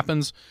until it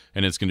happens,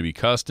 and it's going to be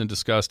cussed and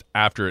discussed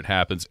after it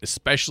happens,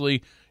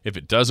 especially if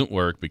it doesn't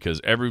work, because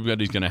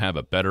everybody's going to have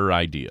a better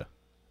idea,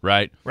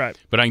 right? Right.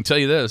 But I can tell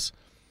you this,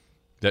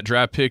 that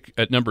draft pick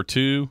at number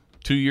 2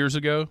 years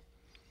ago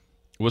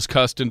was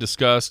cussed and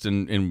discussed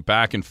and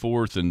back and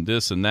forth and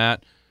this and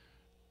that.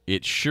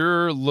 It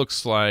sure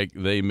looks like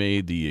they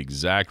made the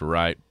exact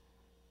right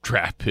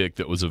draft pick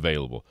that was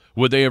available.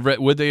 Would they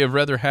have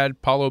rather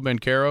had Paolo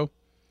Banchero?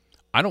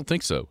 I don't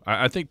think so.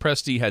 I think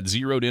Presti had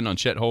zeroed in on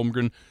Chet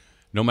Holmgren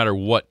no matter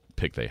what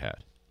pick they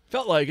had.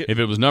 Felt like it. If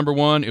it was number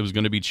 1, it was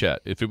going to be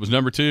Chet. If it was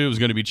number 2, it was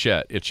going to be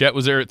Chet. If Chet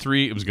was there at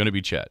 3, it was going to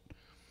be Chet.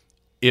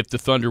 If the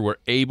Thunder were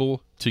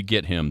able to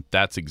get him,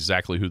 that's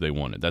exactly who they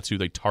wanted. That's who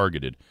they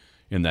targeted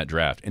in that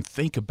draft. And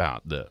think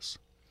about this.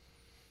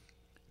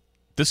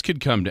 This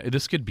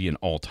could be an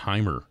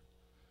all-timer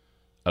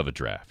of a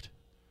draft.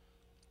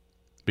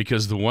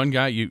 Because the one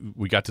guy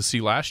we got to see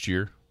last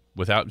year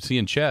without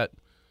seeing Chet,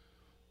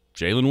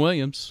 Jalen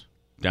Williams,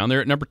 down there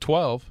at number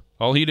 12,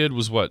 all he did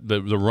was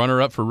the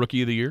runner-up for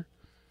Rookie of the Year?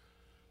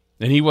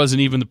 And he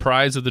wasn't even the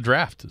prize of the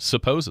draft,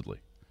 supposedly.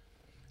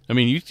 I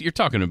mean, you're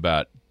talking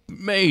about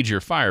major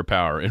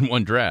firepower in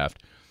one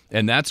draft.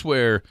 And that's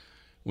where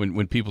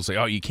when people say,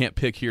 oh, you can't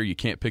pick here, you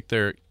can't pick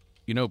there,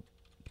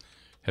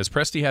 has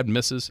Presti had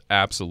misses?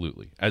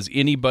 Absolutely. As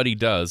anybody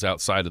does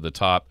outside of the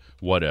top,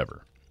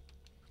 whatever.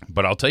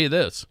 But I'll tell you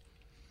this.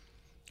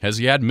 Has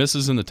he had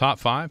misses in the top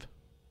 5?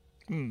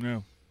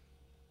 No.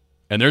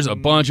 And there's a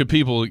bunch of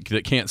people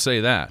that can't say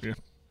that. Yeah.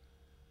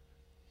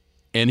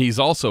 And he's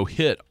also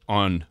hit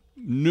on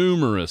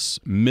numerous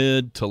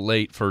mid to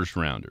late first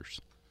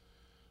rounders.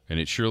 And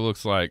it sure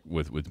looks like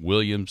with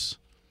Williams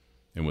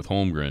and with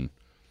Holmgren,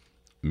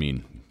 I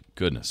mean,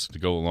 goodness, to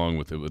go along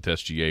with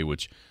SGA,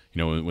 which,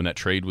 when that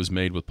trade was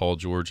made with Paul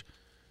George,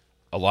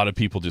 a lot of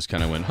people just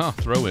kind of went,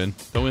 throw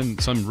in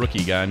some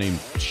rookie guy named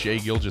Shai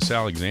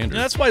Gilgeous-Alexander.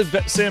 And that's why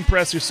Sam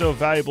Presti's so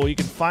valuable. You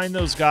can find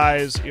those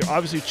guys.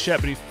 Obviously Chet,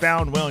 but he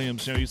found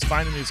Williams. He's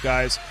finding these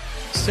guys.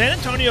 San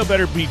Antonio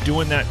better be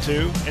doing that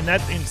too. And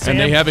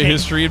they have a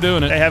history of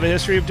doing it. They have a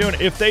history of doing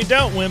it. If they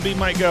don't, Wemby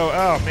might go,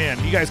 oh,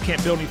 man, you guys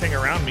can't build anything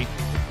around me.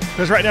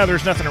 Because right now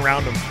there's nothing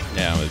around them.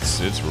 Yeah,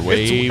 it's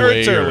way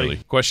early.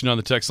 Question on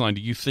the text line,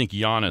 do you think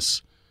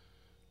Giannis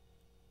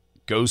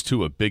goes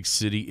to a big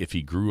city if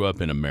he grew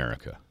up in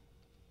America?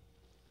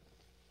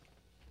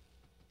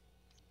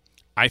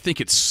 I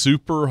think it's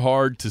super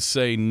hard to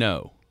say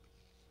no.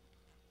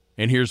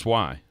 And here's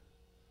why.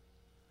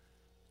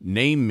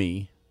 Name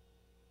me,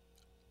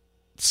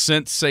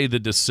 since, say, the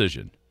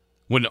decision,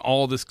 when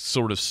all this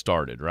sort of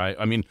started, right?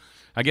 I mean,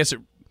 I guess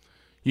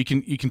you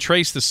can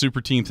trace the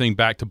super team thing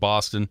back to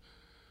Boston,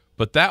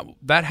 but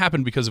that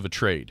happened because of a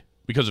trade,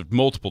 because of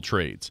multiple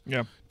trades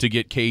to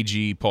get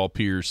KG, Paul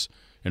Pierce,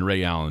 and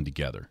Ray Allen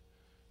together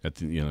at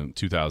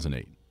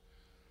 2008.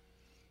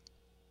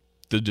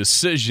 The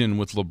decision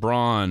with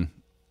LeBron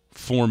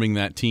forming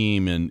that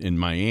team in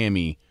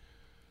Miami,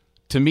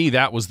 to me,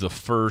 that was the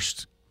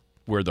first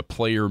where the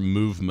player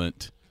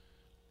movement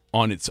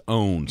on its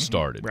own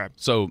started. Right.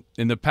 So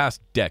in the past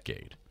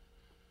decade,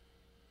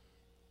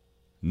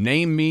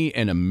 name me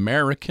an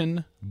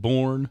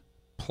American-born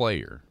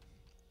player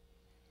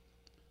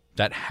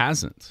that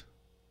hasn't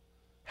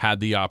had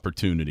the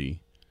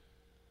opportunity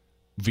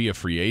via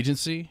free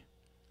agency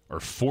or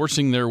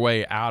forcing their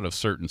way out of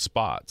certain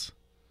spots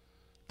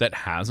that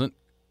hasn't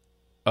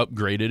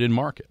upgraded in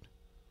market.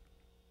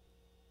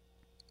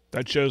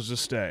 That chose to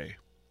stay.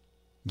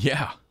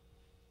 Yeah.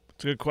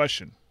 It's a good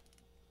question.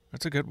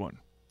 That's a good one.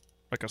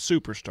 Like a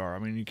superstar. I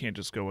mean, you can't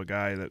just go a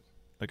guy that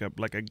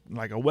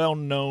like a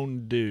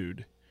well-known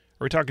dude.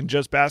 Are we talking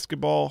just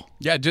basketball?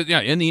 Yeah,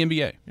 in the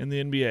NBA. In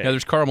the NBA. Yeah,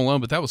 there's Karl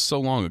Malone, but that was so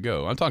long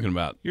ago. I'm talking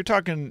about. You're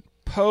talking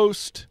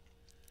post.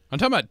 I'm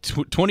talking about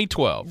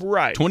 2012.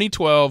 Right.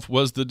 2012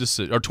 was the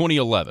decision, or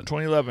 2011.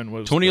 2011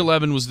 was.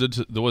 2011 was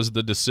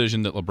the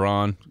decision that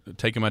LeBron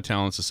taking my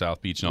talents to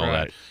South Beach and all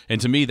that.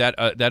 And to me, that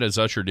has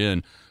ushered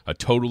in a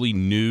totally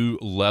new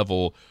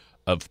level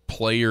of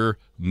player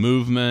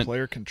movement,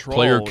 player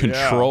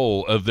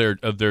control of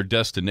their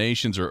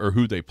destinations or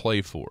who they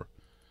play for.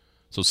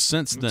 So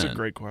since then, that's a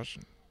great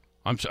question.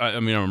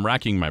 I'm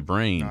racking my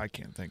brain. No, I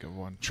can't think of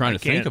one. I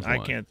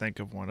can't think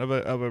of one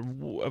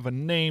of a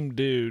named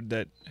dude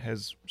that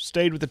has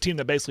stayed with the team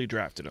that basically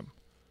drafted him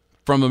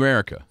from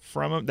America.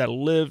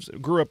 That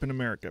grew up in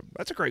America.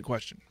 That's a great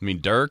question. I mean,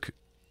 Dirk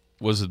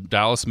was a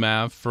Dallas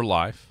Mav for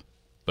life,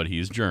 but he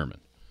is German.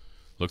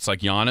 Looks like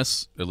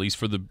Giannis, at least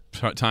for the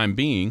time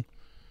being,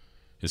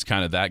 is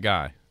kind of that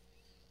guy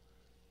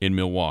in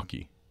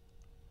Milwaukee.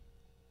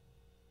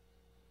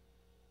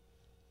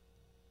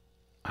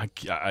 I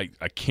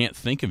can't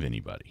think of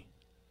anybody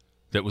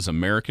that was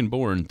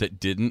American-born that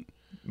didn't.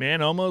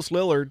 Man, almost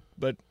Lillard,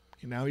 but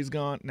now he's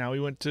gone. Now he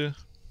went to.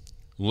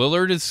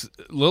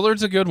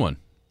 Lillard's a good one.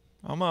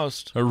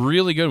 Almost a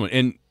really good one,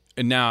 and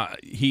now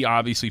he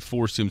obviously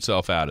forced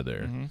himself out of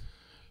there. Mm-hmm.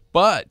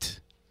 But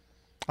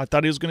I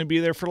thought he was going to be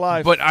there for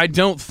life. But I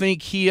don't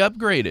think he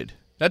upgraded.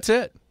 That's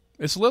it.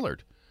 It's Lillard.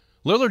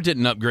 Lillard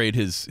didn't upgrade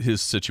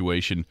his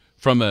situation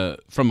from a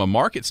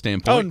market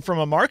standpoint. Oh, and from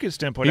a market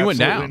standpoint, he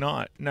went absolutely down.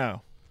 Not.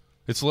 No.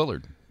 It's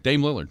Lillard.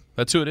 Dame Lillard.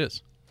 That's who it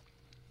is.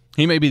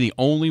 He may be the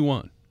only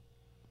one.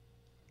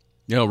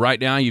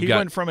 Right now he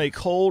went from a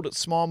cold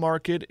small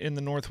market in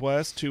the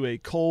Northwest to a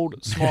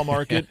cold small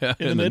market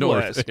in the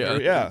Midwest.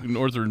 North,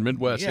 Northern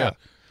Midwest, yeah.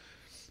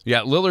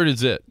 Lillard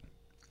is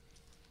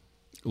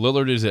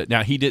it.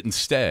 Now, he didn't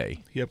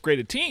stay. He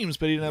upgraded teams,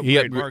 but he didn't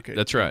upgrade market.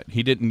 That's right.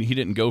 He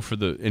didn't go for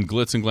in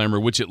glitz and glamour,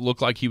 which it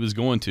looked like he was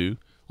going to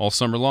all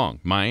summer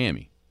long,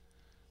 Miami.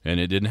 And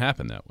it didn't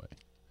happen that way.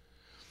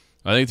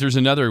 I think there's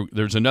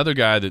another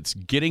guy that's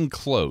getting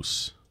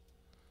close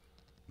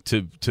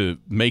to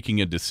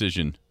making a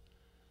decision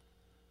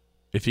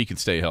if he can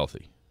stay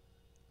healthy.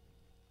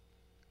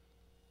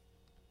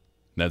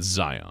 That's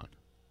Zion.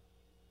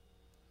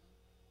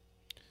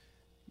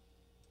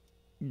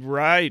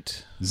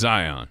 Right.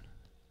 Zion.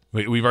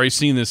 We've already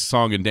seen this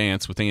song and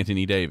dance with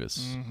Anthony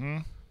Davis. Mm-hmm.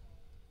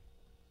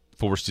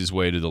 Forced his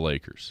way to the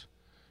Lakers.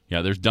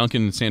 Yeah, there's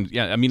Duncan and Sand.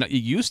 Yeah, I mean, it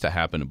used to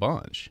happen a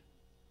bunch.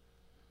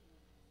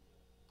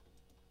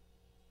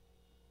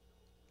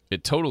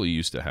 It totally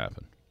used to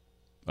happen.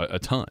 A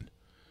ton.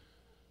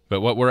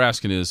 But what we're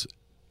asking is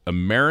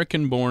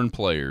American-born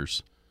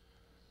players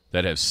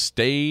that have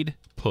stayed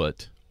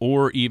put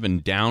or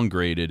even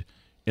downgraded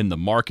in the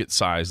market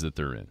size that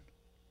they're in.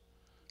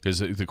 Because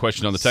the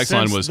question on the text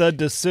line was the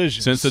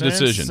decision. Since the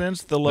decision.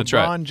 Since the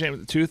LeBron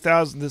James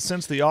 2000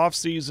 since the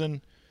offseason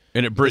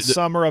and the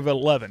summer of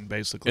 11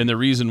 basically. And the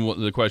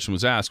reason the question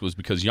was asked was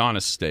because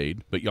Giannis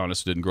stayed, but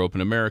Giannis didn't grow up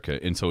in America.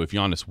 And so if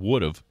Giannis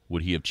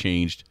would he have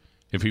changed?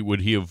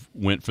 Would he have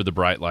went for the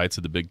bright lights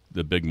of the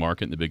big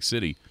market in the big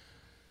city?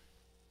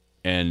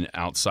 And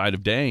outside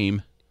of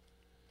Dame,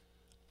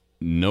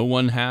 no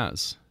one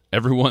has.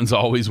 Everyone's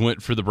always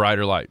went for the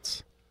brighter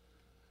lights.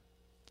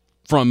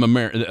 from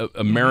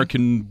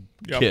American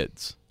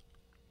kids.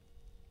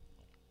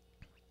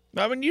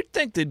 I mean, you'd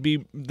think they'd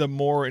be the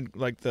more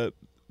like the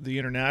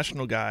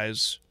international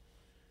guys,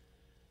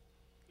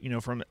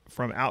 from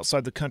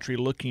outside the country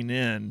looking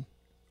in.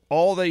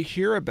 All they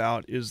hear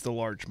about is the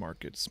large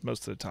markets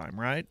most of the time,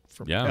 right?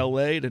 From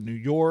L.A. to New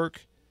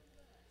York.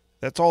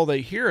 That's all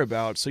they hear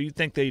about. So you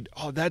think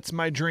that's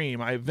my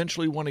dream. I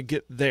eventually want to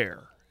get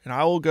there. And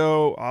I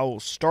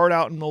will start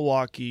out in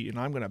Milwaukee, and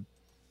I'm going to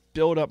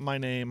build up my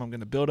name. I'm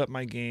going to build up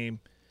my game,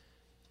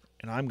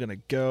 and I'm going to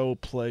go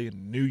play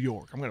in New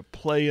York. I'm going to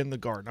play in the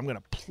Garden. I'm going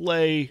to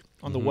play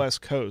on the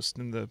West Coast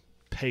in the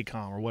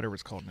Paycom or whatever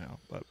it's called now.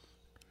 But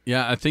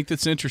yeah, I think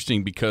that's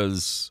interesting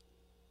because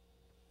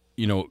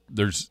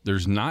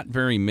there's not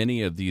very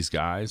many of these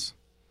guys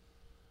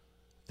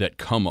that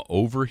come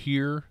over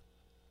here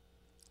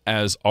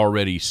as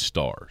already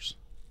stars.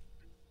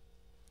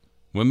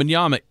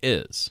 Wembanyama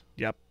is.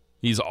 Yep.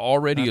 He's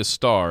already a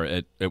star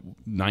at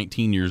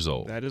 19 years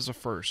old. That is a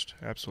first,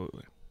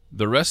 absolutely.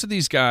 The rest of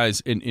these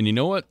guys, and you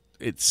know what?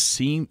 It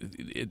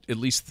seemed, at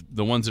least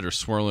the ones that are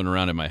swirling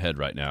around in my head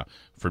right now,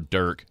 from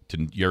Dirk to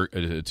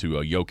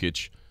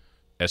Jokic,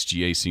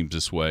 SGA seems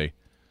this way.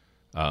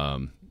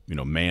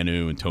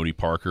 Manu and Tony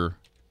Parker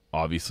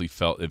obviously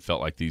felt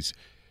like these.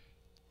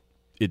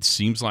 It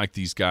seems like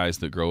these guys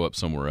that grow up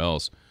somewhere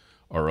else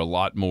are a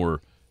lot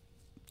more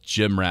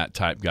gym rat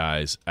type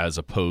guys as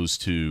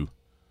opposed to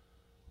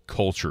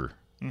culture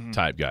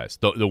type guys.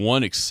 The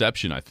one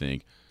exception I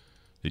think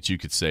that you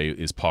could say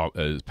is Pau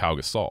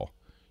Gasol.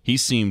 He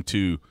seemed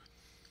to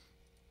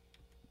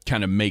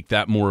kind of make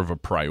that more of a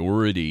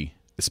priority,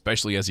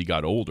 especially as he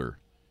got older.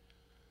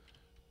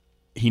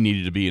 He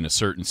needed to be in a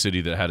certain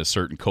city that had a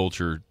certain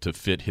culture to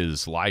fit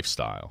his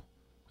lifestyle.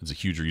 That's a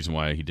huge reason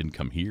why he didn't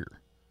come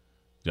here.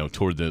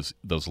 Toward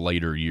those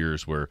later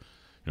years where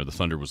the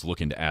Thunder was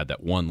looking to add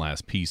that one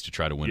last piece to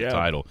try to win a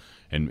title,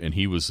 and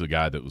he was the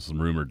guy that was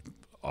rumored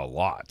a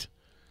lot,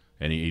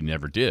 and he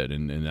never did,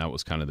 and that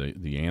was kind of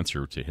the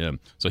answer to him.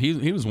 So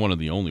he was one of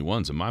the only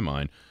ones in my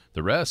mind.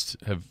 The rest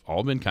have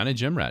all been kind of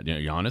gym rat.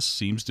 Giannis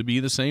seems to be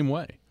the same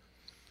way,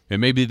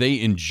 and maybe they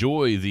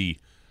enjoy the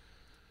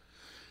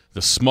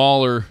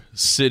smaller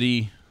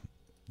city,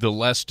 the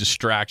less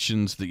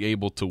distractions, the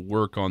able to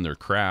work on their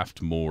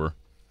craft more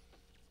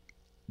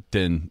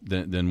than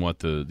what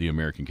the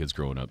American kids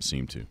growing up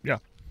seem to. Yeah. All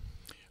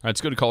right,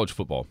 let's go to college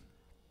football.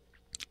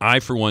 I,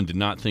 for one, did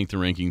not think the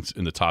rankings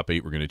in the top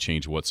 8 were going to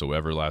change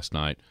whatsoever last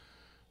night.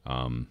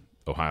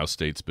 Ohio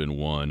State's been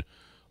 1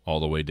 all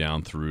the way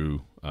down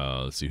through,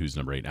 let's see who's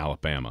number 8,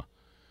 Alabama.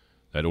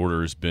 That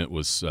order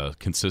was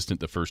consistent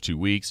the first 2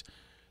 weeks.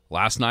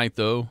 Last night,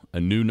 though,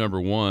 a new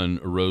number 1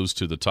 arose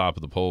to the top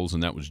of the polls,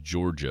 and that was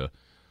Georgia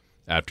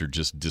after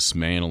just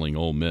dismantling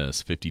Ole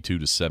Miss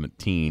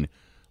 52-17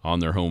 on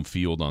their home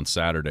field on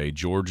Saturday.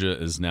 Georgia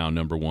is now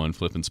number 1,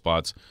 flipping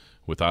spots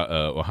with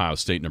Ohio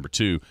State number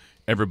 2.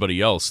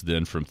 Everybody else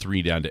then from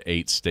 3 down to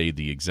 8 stayed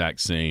the exact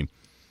same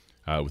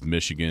with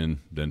Michigan,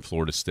 then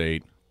Florida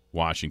State,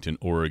 Washington,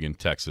 Oregon,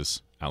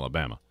 Texas,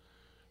 Alabama.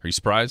 Are you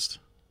surprised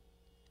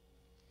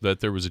that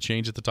there was a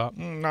change at the top?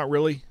 Not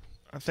really.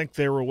 I think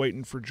they were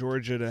waiting for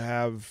Georgia to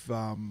have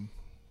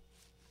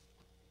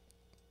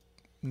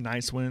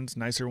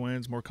nicer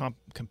wins, more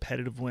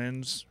competitive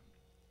wins.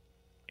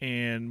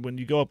 And when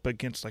you go up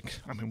against,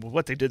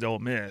 what they did to Ole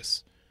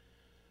Miss,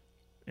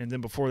 and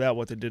then before that,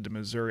 what they did to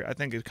Missouri, I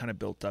think it kind of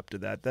built up to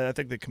that. I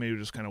think the committee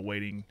was just kind of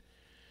waiting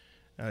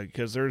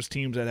because there's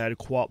teams that had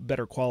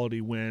better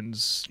quality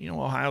wins.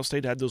 Ohio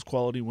State had those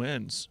quality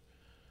wins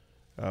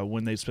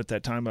when they spent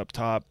that time up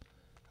top.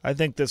 I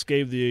think this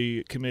gave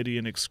the committee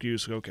an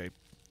excuse. Okay,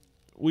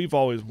 we've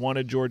always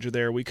wanted Georgia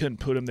there. We couldn't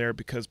put them there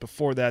because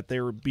before that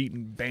they were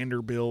beating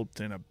Vanderbilt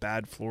and a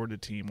bad Florida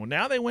team. Well,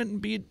 now they went and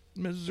beat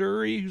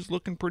Missouri, who's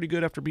looking pretty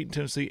good after beating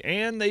Tennessee,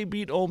 and they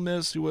beat Ole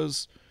Miss, who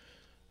was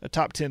a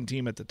top 10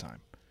 team at the time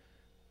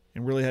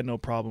and really had no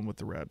problem with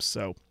the Rebs.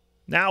 So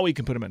now we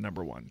can put them at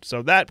number 1.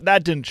 So that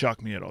didn't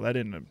shock me at all. That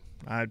didn't.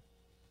 I've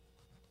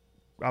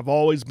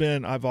always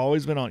been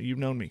on. You've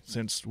known me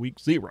since week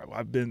 0.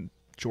 I've been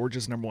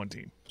Georgia's number 1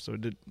 team. So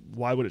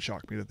why would it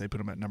shock me that they put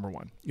them at number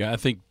 1? Yeah, I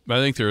think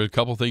there are a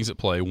couple things at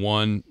play.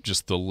 One,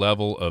 just the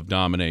level of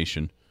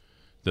domination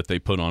that they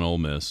put on Ole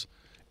Miss,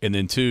 and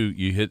then 2,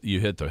 you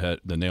hit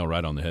the nail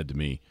right on the head to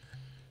me.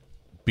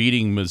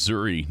 Beating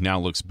Missouri now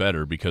looks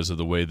better because of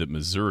the way that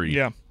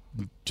Missouri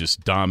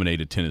just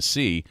dominated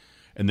Tennessee.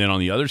 And then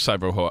on the other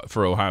side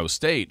for Ohio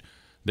State,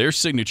 their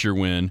signature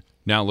win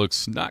now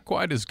looks not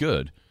quite as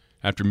good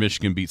after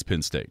Michigan beats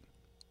Penn State.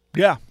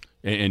 Yeah.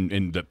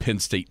 And the Penn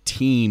State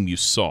team you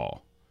saw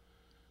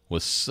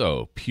was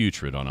so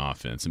putrid on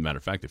offense. As a matter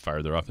of fact, they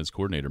fired their offense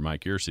coordinator,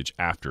 Mike Yurcich,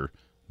 after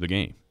the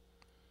game.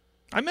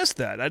 I missed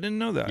that. I didn't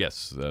know that.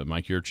 Yes,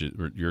 Mike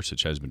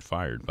Yurcich has been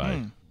fired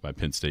by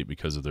Penn State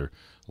because of their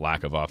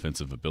lack of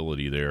offensive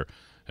ability there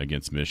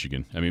against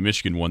Michigan. I mean,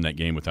 Michigan won that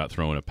game without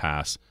throwing a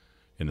pass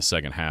in the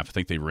second half. I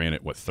think they ran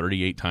it,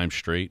 38 times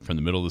straight from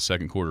the middle of the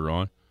second quarter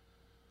on.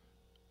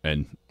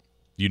 And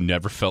you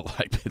never felt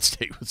like Penn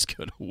State was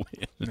going to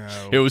win.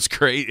 No. It was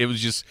great. It was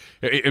just,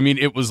 I mean,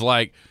 it was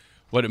like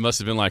what it must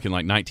have been like in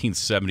like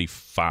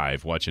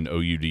 1975 watching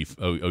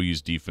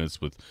OU's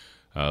defense with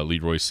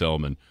Leroy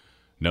Selman,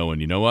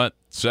 knowing, you know what,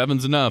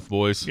 7's enough,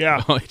 boys.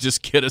 Yeah.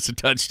 Just get us a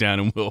touchdown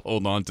and we'll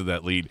hold on to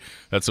that lead.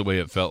 That's the way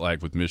it felt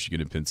like with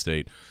Michigan and Penn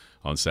State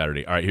on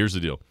Saturday. All right, here's the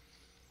deal.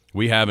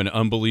 We have an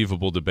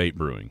unbelievable debate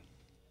brewing.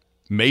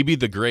 Maybe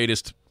the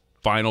greatest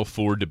Final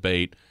Four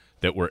debate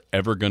that we're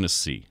ever going to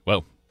see.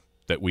 Well,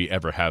 that we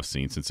ever have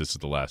seen since this is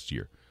the last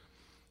year.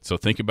 So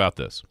think about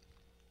this.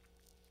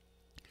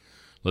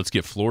 Let's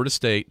get Florida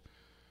State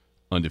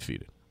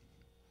undefeated.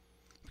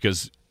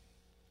 Because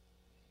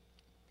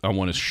I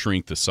want to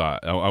shrink the size.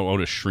 I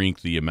want to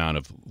shrink the amount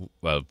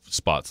of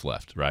spots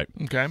left, right?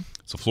 Okay.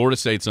 So Florida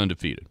State's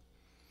undefeated.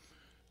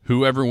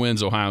 Whoever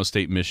wins Ohio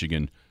State,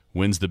 Michigan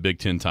wins the Big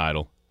Ten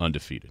title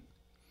undefeated.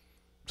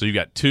 So you've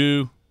got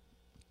 2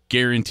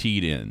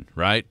 guaranteed in,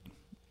 right?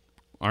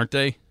 Aren't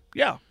they?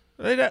 Yeah.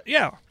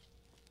 Yeah.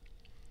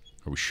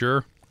 Are we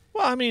sure?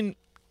 Well, I mean,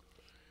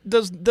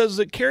 does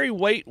it carry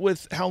weight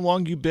with how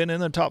long you've been in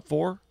the top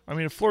 4? I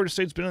mean, if Florida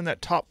State's been in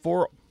that top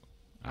 4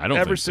 I don't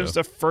ever think since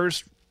so. the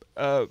first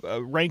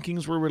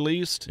rankings were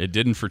released. It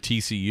didn't for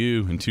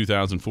TCU in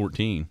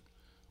 2014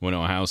 when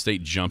Ohio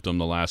State jumped them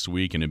the last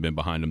week and had been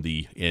behind them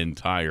the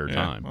entire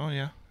time. Oh,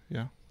 yeah.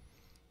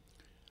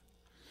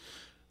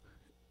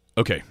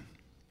 Okay.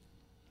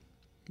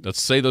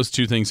 Let's say those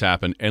 2 things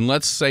happen, and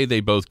let's say they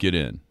both get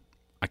in.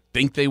 I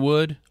think they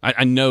would.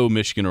 I know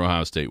Michigan or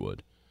Ohio State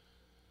would.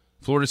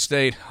 Florida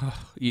State,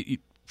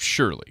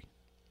 surely.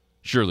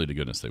 Surely to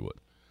goodness they would.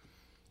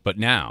 But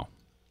now,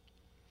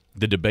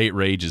 the debate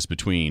rages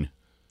between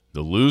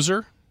the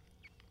loser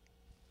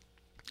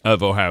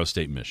of Ohio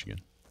State,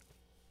 Michigan.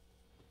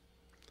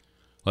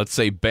 Let's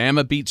say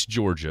Bama beats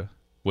Georgia,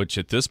 which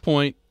at this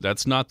point,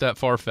 that's not that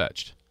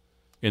far-fetched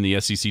in the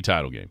SEC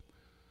title game.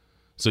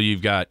 So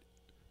you've got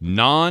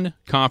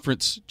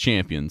non-conference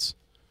champions,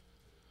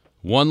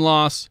 1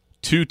 loss,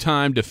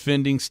 2-time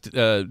defending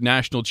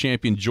national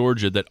champion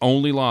Georgia that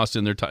only lost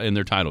in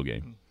their title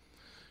game.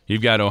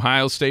 You've got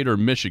Ohio State or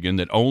Michigan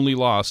that only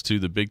lost to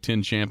the Big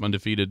Ten champ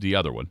undefeated, the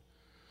other one.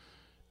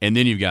 And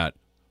then you've got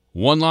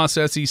 1-loss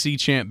SEC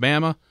champ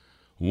Bama,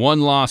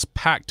 1-loss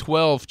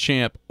Pac-12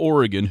 champ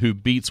Oregon who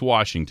beats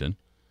Washington,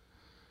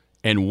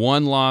 and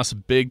 1-loss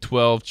Big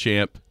 12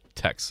 champ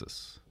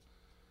Texas.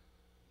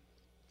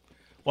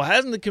 Well,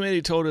 hasn't the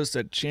committee told us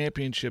that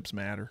championships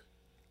matter?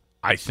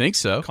 I think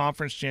so.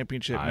 Conference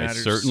championship I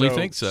matters. certainly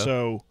think so.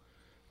 So,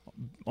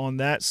 on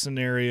that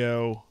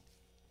scenario,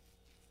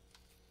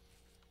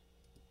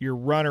 your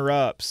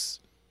runner-ups,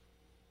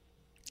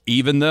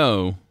 even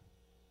though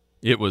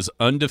it was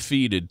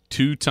undefeated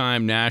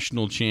 2-time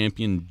national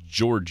champion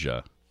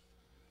Georgia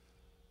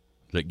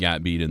that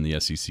got beat in the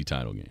SEC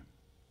title game.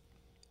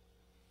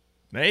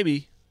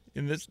 maybe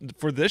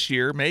for this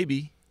year,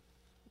 maybe.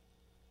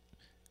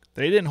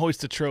 They didn't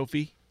hoist a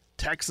trophy.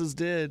 Texas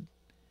did.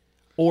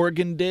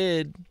 Oregon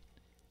did.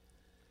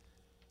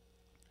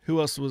 Who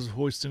else was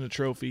hoisting a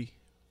trophy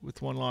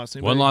with 1 loss?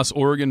 Anybody? 1 loss,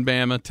 Oregon,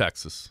 Bama,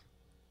 Texas.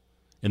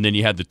 And then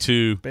you had the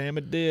 2.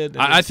 Bama did.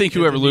 I think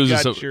whoever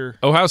loses,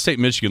 Ohio State,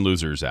 Michigan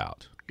loser is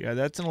out. Yeah,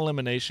 that's an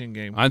elimination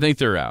game. I think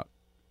they're out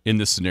in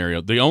this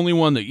scenario. The only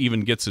one that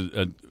even gets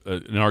an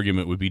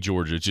argument would be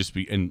Georgia.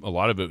 And a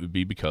lot of it would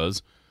be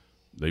because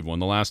they've won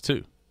the last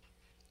 2.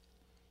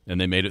 And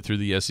they made it through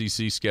the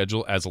SEC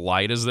schedule as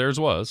light as theirs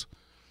was,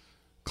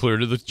 clear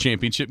to the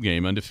championship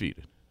game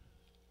undefeated.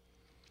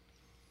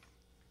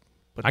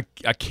 But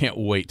I can't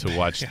wait to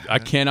watch. I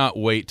cannot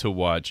wait to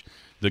watch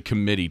the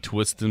committee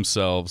twist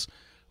themselves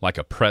like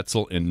a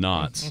pretzel in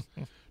knots,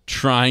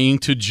 trying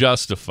to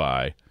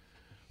justify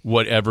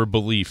whatever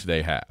belief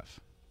they have.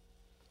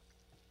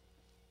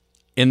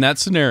 In that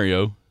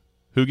scenario,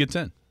 who gets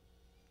in?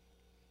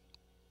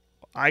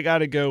 I got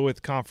to go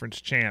with conference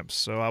champs,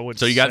 so I would.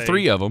 So you got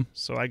 3 of them.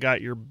 So I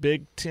got your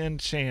Big Ten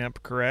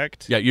champ,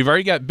 correct? Yeah, you've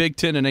already got Big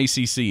Ten and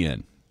ACC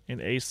in.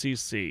 In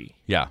ACC.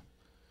 Yeah.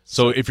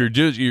 So if you're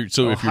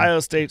Ohio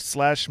State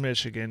 /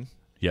 Michigan.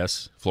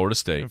 Yes, Florida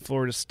State. And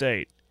Florida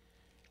State.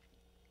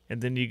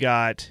 And then you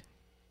got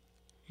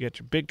your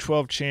Big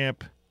 12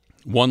 champ.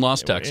 1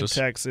 loss Texas.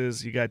 In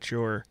Texas. You got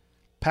your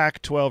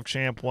Pac-12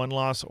 champ, 1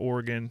 loss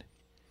Oregon.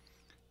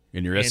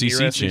 And your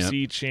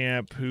SEC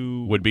champ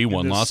who would be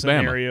 1 loss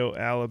scenario, Bama.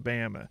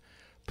 Alabama.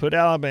 Put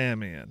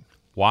Alabama in.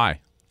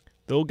 Why?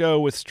 They'll go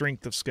with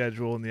strength of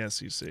schedule in the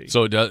SEC.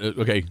 So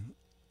okay.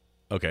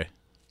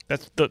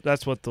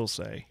 That's what they'll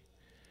say.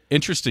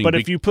 Interesting. But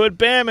if you put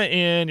Bama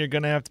in, you're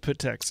going to have to put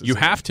Texas. You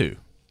have to.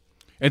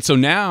 And so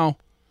now,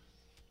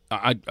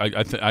 I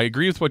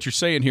agree with what you're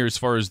saying here as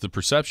far as the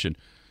perception.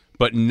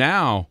 But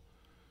now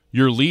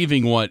you're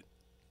leaving what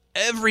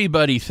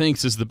everybody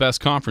thinks is the best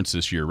conference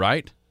this year,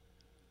 right?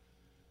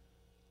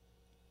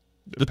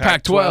 The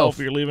Pac-12.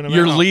 You're leaving them out.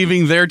 You're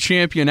leaving their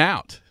champion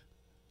out.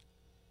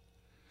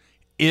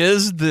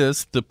 Is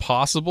this the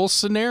possible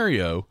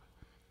scenario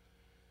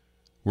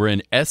where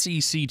an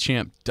SEC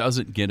champ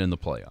doesn't get in the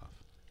playoff?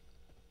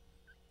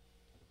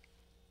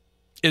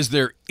 Is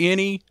there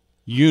any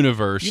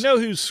universe? You know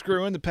who's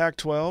screwing the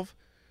Pac-12?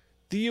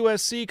 The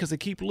USC, because they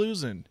keep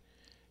losing.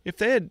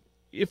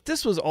 If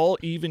this was all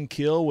even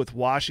kill with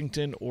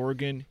Washington,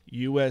 Oregon,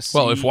 USC,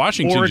 well, if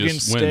Washington Oregon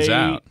just State,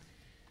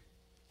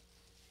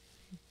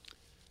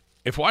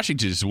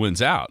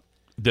 wins out,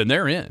 then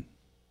they're in.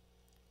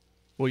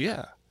 Well,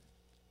 yeah.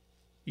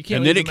 You can't.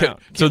 And then leave them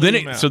out. so Can't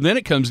leave them out. then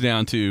it comes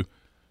down to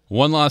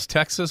one loss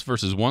Texas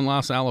versus one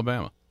loss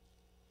Alabama.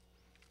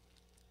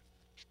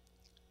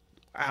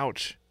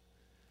 Ouch.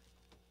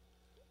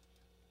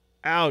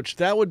 Ouch.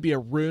 That would be a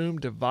room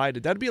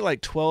divided. That'd be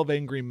like 12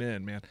 Angry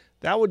Men, man.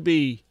 That would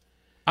be.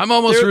 I'm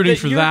almost rooting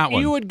for that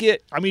one. You would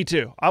get. Me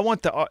too. I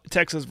want the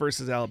Texas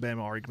versus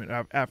Alabama argument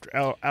after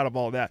out of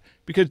all that,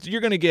 because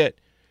you're going to get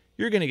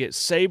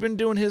Saban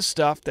doing his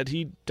stuff that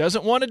he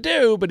doesn't want to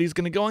do, but he's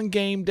going to go on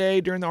game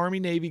day during the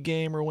Army-Navy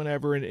game or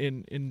whenever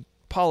in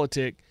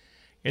politic,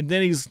 and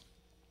then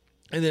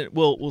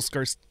will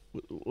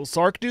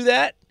Sark do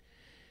that?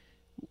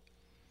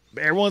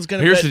 Everyone's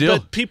going to. Here's the deal.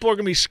 But people are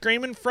going to be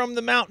screaming from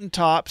the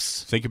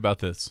mountaintops. Think about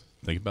this.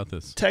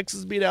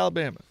 Texas beat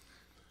Alabama.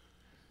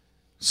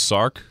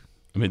 Sark.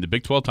 I mean, the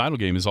Big 12 title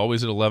game is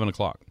always at 11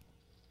 o'clock.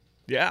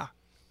 Yeah.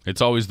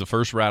 It's always the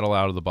first rattle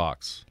out of the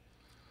box.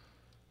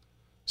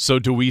 So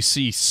do we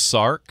see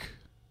Sark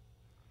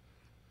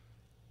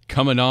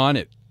coming on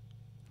at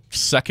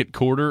second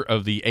quarter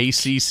of the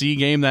ACC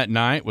game that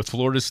night with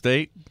Florida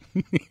State?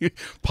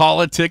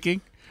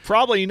 Politicking?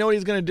 Probably. You know what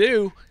he's going to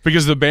do?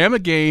 Because the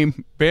Bama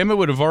game, Bama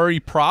would have already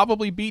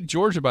probably beat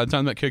Georgia by the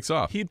time that kicks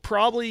off. He'd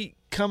probably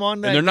come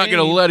on that And they're not going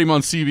to let him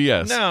on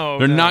CBS. No.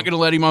 They're not going to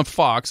let him on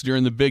Fox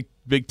during the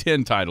Big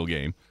Ten title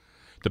game.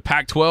 The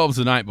Pac-12's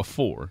the night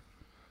before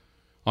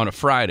on a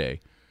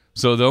Friday.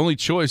 So the only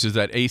choice is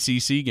that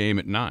ACC game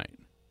at 9.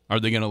 Are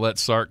they going to let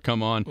Sark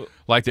come on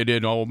like they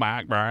did old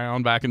Mac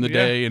Brown back in the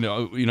day, and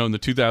in the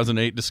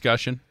 2008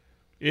 discussion?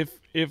 If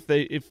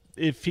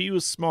he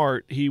was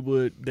smart, they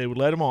would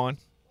let him on,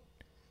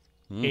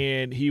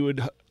 and he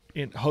would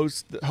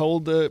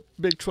hold the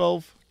Big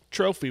 12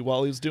 trophy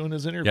while he's doing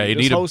his interview. Yeah,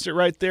 just host it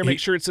right there. Make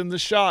sure it's in the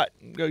shot.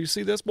 Go, you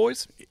see this,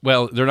 boys?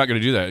 Well, they're not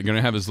going to do that. They're going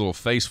to have his little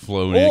face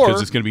flow in it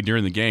because it's going to be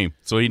during the game.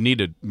 So he'd need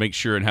to make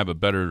sure and have a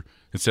better,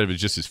 instead of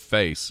just his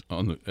face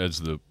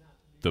as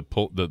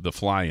the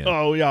fly-in.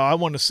 Oh yeah, I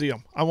want to see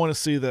him. I want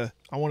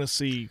to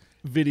see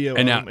video of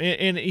him.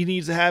 And he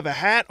needs to have a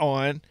hat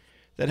on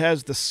that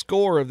has the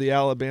score of the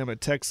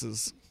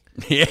Alabama-Texas.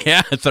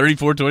 Yeah,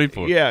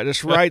 34-24. Yeah,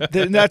 just right.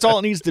 That's all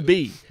it needs to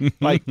be.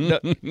 Like,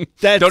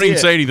 that's Don't even it.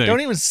 say anything. Don't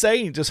even say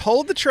anything. Just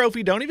hold the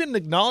trophy. Don't even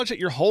acknowledge that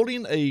you're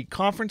holding a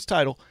conference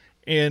title,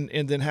 and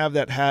then have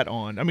that hat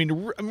on. I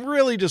mean,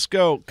 really, just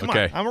go. Come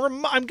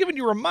on. I'm giving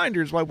you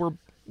reminders why we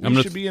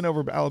should be in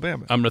over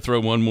Alabama. I'm going to throw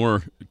one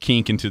more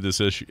kink into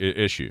this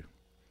issue.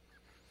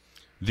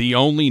 The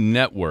only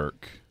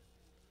network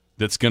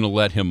that's going to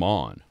let him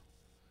on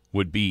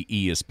would be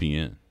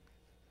ESPN.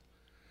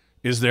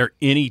 Is there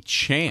any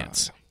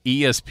chance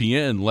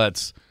ESPN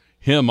lets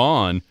him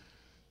on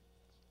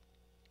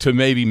to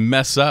maybe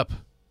mess up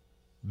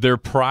their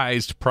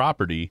prized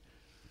property,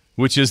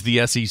 which is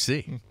the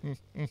SEC?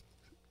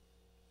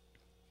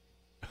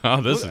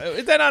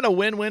 Is that not a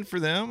win-win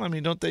for them? I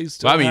mean, don't they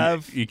still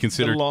have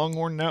the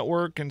Longhorn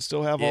Network and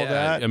still have all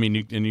that? I mean,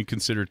 you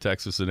consider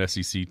Texas an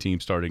SEC team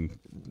starting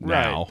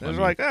now.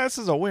 Right. It's this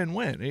is a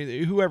win-win.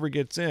 Whoever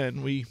gets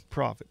in, we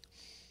profit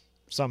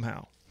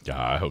somehow.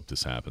 Yeah, I hope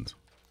this happens.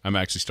 I'm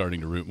actually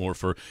starting to root more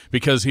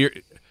because here,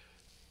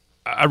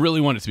 I really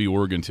want it to be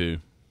Oregon too.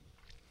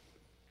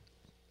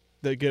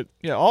 They get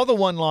all the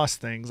one-loss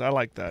things. I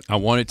like that. I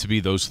want it to be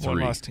those three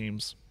one-loss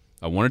teams.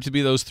 I want it to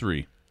be those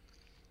three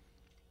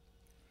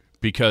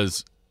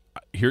because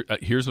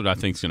here's what I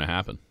think is going to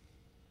happen.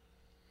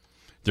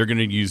 They're going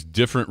to use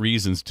different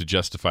reasons to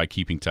justify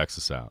keeping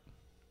Texas out.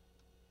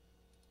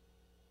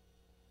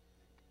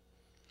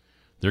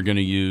 They're going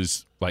to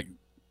use like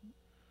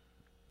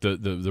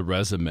the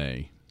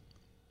resume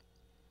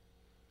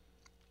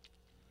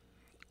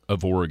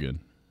of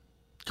Oregon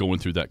going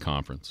through that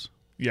conference.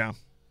 Yeah.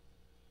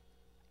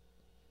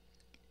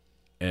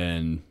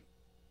 And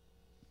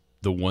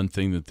the one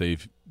thing that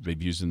they've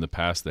used in the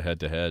past, the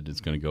head-to-head, is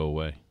going to go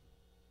away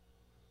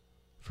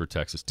for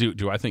Texas.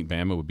 Do I think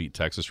Bama would beat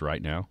Texas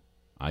right now?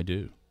 I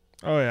do.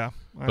 Oh, yeah.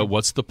 But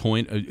what's the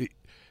point?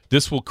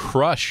 This will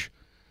crush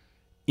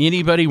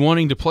anybody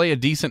wanting to play a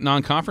decent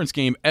non-conference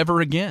game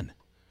ever again.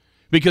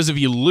 Because if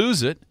you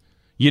lose it,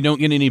 you don't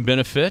get any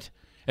benefit.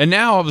 And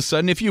now, all of a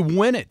sudden, if you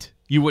win it,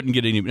 you wouldn't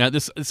get any. Now,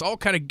 this all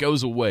kind of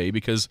goes away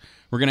because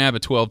we're going to have a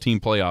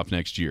 12-team playoff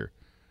next year.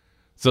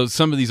 So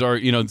some of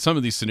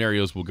these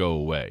scenarios will go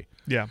away.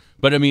 Yeah.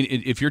 But, I mean,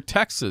 if you're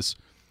Texas,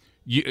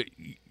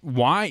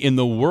 why in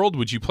the world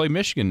would you play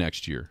Michigan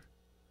next year?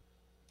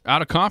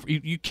 Out of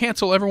conference, you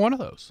cancel every one of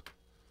those.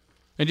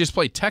 And just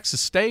play Texas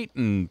State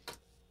and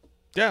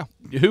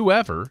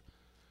whoever,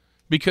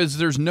 because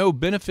there's no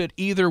benefit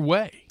either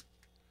way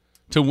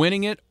to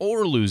winning it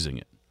or losing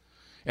it.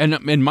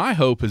 And my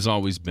hope has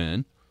always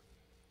been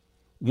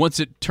once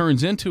it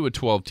turns into a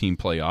 12-team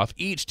playoff,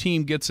 each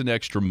team gets an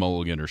extra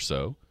mulligan or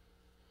so,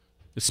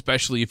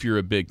 especially if you're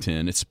a Big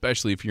Ten,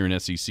 especially if you're an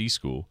SEC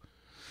school.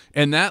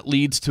 And that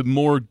leads to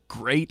more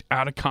great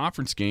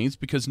out-of-conference games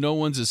because no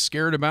one's as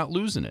scared about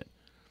losing it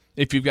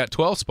if you've got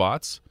 12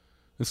 spots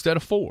instead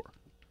of 4.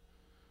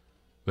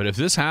 But if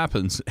this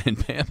happens and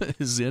Bama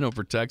is in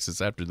over Texas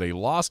after they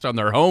lost on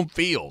their home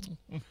field,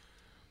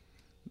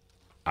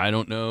 I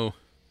don't know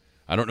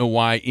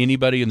why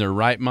anybody in their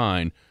right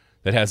mind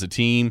that has a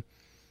team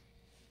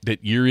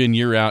that year in,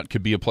 year out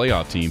could be a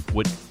playoff team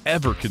would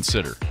ever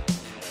consider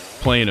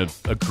playing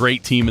a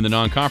great team in the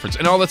non-conference.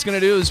 And all that's going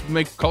to do is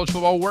make college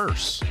football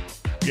worse.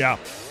 Yeah.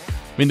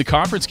 I mean, the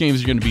conference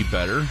games are going to be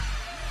better,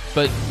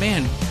 but,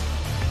 man,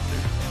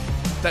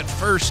 that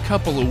first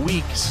couple of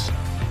weeks,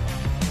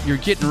 you're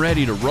getting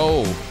ready to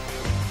roll,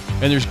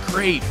 and there's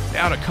great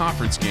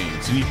out-of-conference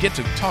games, and you get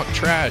to talk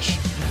trash,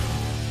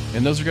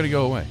 and those are going to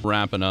go away.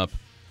 Wrapping up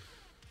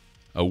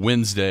a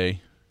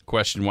Wednesday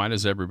question, why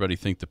does everybody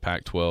think the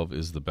Pac-12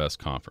 is the best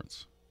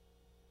conference?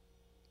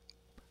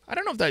 I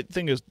don't know if that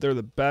thing is they're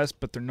the best,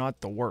 but they're not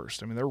the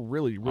worst. I mean, they're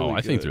really, really good.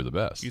 I think they're the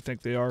best. You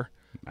think they are?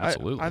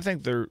 Absolutely. I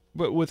think they're –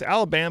 but with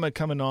Alabama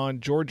coming on,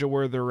 Georgia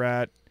where they're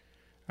at,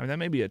 I mean, that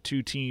may be a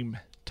 2-team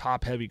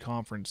top-heavy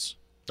conference.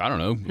 I don't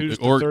know. Who's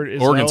the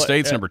third? Oregon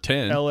State's number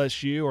 10.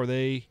 LSU, are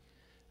they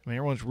 – I mean,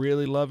 everyone's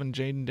really loving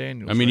Jaden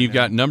Daniels. I mean, you've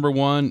now. got number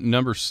 1,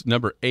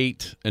 number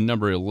 8, and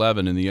number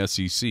 11 in the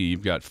SEC. You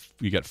got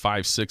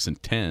 5, 6,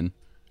 and 10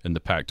 in the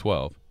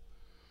Pac-12.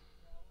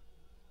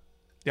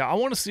 Yeah, I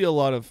want to see a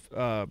lot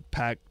of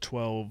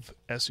Pac-12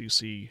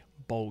 SEC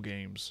bowl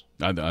games.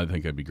 I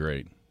think that'd be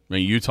great. I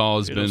mean, Utah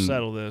has It'll been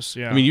settle this.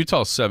 Yeah, I mean,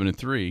 Utah's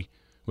 7-3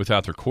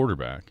 without their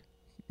quarterback.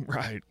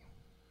 Right.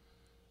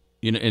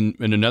 You know, and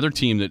another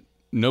team that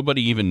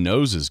nobody even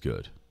knows is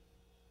good.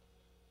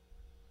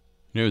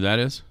 You know who that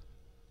is?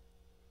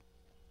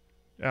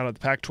 Out of the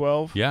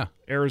Pac-12? Yeah,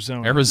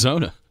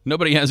 Arizona.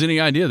 Nobody has any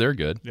idea they're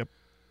good. Yep.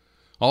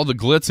 All the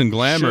glitz and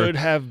glamour Should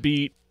have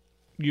beat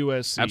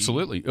USC.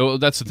 Absolutely. Oh,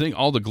 that's the thing.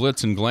 All the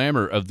glitz and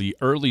glamour of the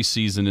early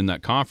season in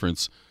that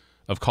conference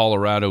of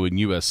Colorado and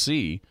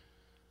USC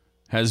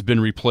has been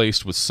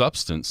replaced with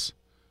substance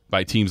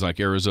by teams like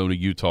Arizona,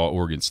 Utah,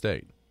 Oregon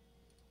State.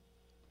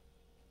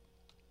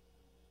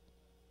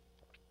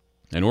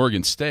 And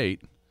Oregon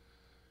State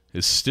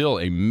is still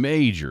a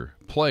major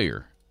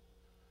player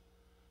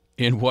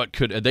in what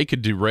could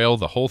derail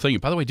the whole thing.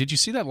 By the way, did you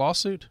see that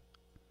lawsuit?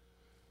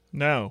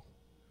 No.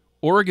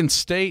 Oregon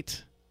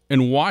State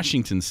and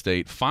Washington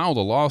State filed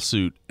a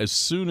lawsuit as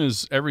soon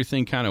as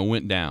everything kind of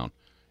went down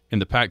in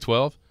the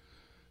Pac-12.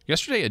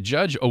 Yesterday, a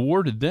judge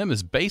awarded them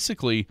as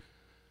basically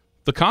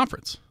the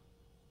conference.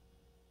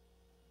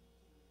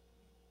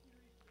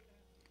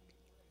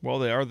 Well,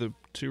 they are the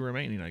 2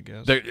 remaining, I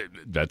guess.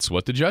 That's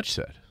what the judge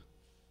said.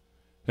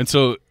 And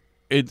so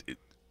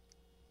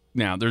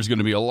now there's going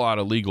to be a lot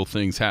of legal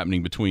things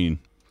happening between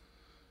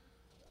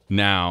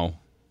now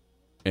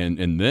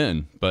and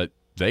then, but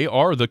they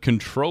are the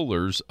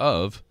controllers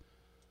of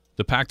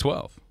the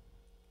Pac-12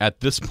 at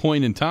this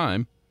point in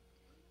time,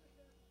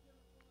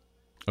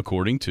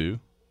 according to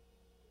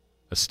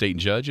a state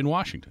judge in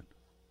Washington,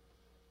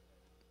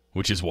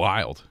 which is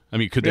wild. I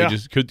mean, could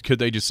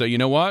they just say, you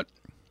know what?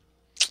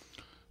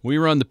 We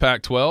run the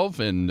Pac-12,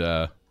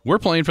 and we're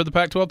playing for the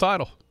Pac-12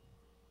 title.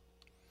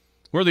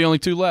 We're the only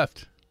 2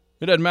 left.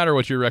 It doesn't matter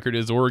what your record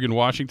is, Oregon,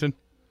 Washington.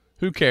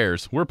 Who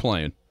cares? We're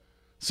playing.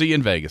 See you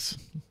in Vegas.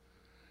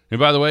 And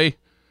by the way,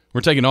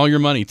 we're taking all your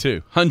money,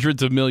 too.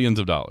 Hundreds of millions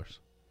of dollars.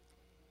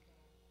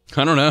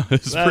 I don't know.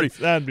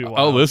 That'd be wild.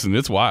 Oh, listen,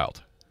 it's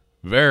wild.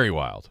 Very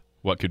wild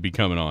what could be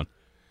coming on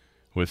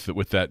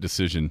with that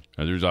decision.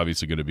 There's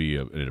obviously going to be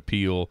an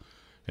appeal,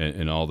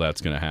 and all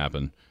that's going to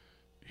happen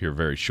here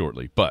very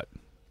shortly. But,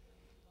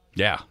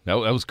 yeah, that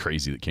was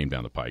crazy that came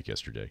down the pike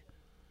yesterday.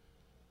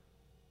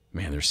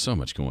 Man, there's so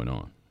much going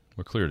on.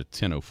 We're clear to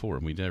 10:04,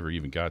 and we never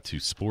even got to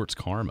Sports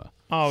Karma.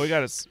 Oh, we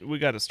got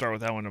to start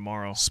with that one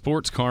tomorrow.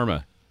 Sports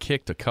Karma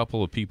kicked a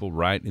couple of people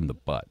right in the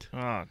butt.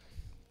 Ah,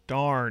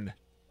 darn.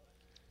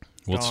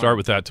 We'll start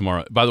with that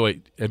tomorrow. By the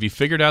way, have you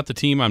figured out the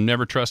team I'm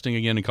never trusting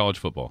again in college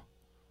football?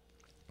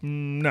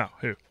 No.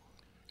 Who?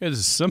 It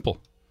is simple.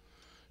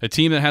 A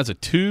team that has a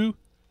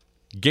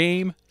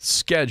 2-game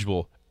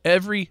schedule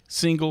every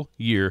single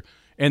year,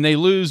 and they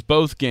lose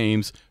both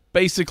games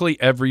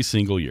basically every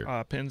single year.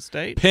 Penn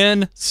State?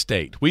 Penn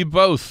State. We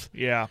both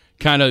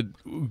kind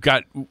of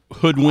got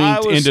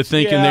hoodwinked into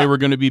thinking they were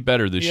going to be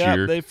better this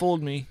year. Yeah, they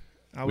fooled me.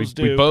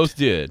 We both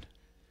did.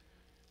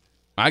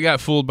 I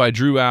got fooled by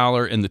Drew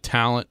Aller and the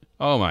talent.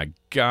 Oh, my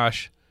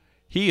gosh.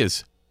 He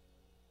is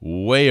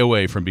way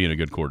away from being a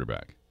good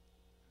quarterback.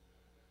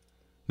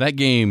 That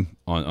game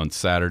on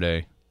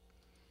Saturday.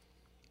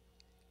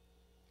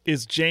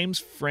 Is James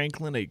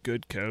Franklin a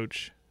good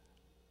coach?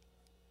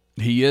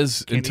 He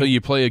is until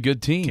you play a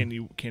good team.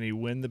 Can he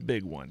win the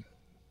big one?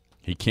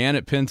 He can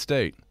at Penn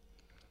State.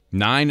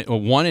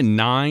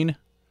 1-9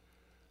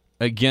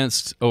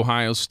 against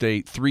Ohio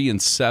State,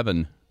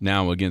 3-7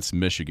 now against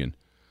Michigan.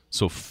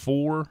 So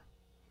 4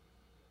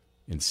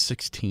 in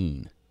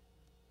 16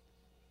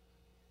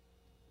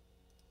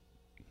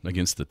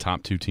 against the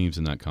top 2 teams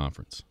in that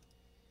conference.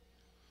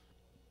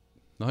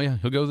 Oh, yeah,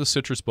 he'll go to the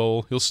Citrus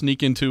Bowl. He'll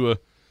sneak into a,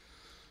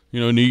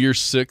 New Year's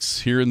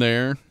Six here and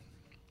there.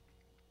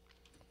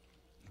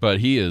 But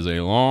he is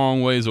a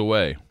long ways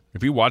away.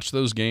 If you watch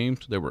those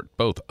games, they were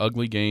both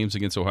ugly games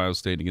against Ohio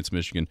State and against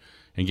Michigan,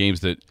 and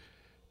games that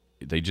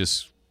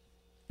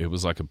it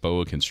was like a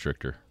boa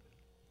constrictor.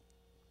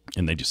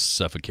 And they just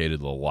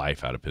suffocated the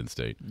life out of Penn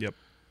State. Yep.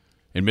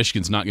 And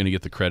Michigan's not going to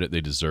get the credit they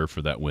deserve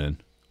for that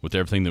win with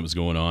everything that was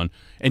going on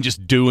and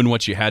just doing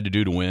what you had to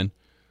do to win.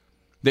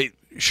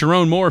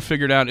 Sharon Moore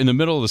figured out in the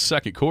middle of the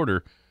second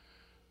quarter,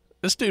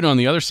 this dude on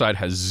the other side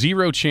has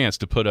zero chance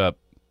to put up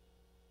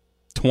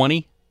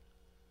 20,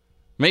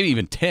 maybe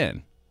even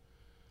 10.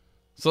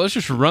 So let's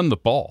just run the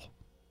ball.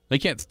 They're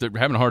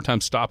having a hard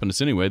time stopping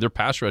us anyway. Their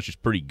pass rush is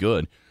pretty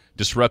good,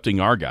 disrupting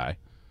our guy.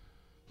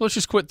 Let's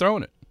just quit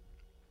throwing it.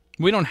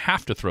 We don't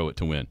have to throw it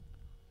to win.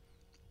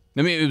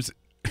 I mean,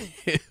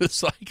 it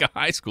was like a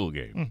high school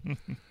game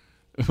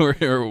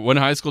where one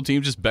high school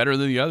team just better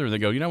than the other. And they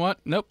go, you know what?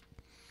 Nope.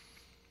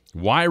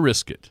 Why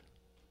risk it?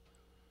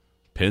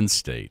 Penn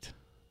State.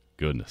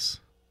 Goodness.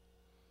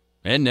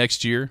 And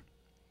next year,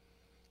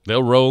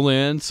 they'll roll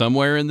in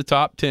somewhere in the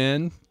top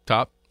 10,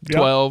 top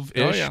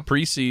 12-ish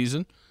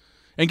preseason.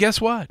 And guess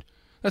what?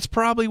 That's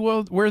probably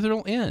where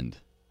they'll end.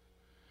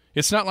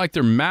 It's not like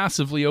they're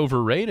massively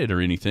overrated or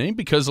anything,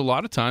 because a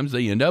lot of times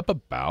they end up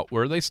about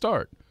where they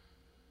start.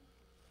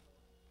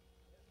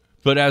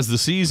 But as the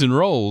season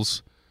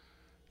rolls,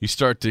 you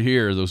start to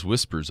hear those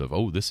whispers of,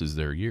 oh, this is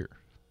their year.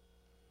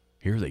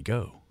 Here they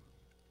go.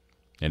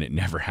 And it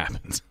never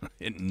happens.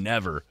 It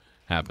never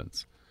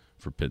happens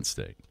for Penn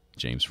State.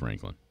 James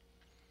Franklin.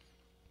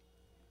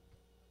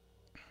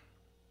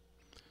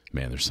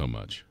 Man, there's so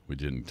much. We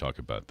didn't talk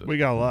about the we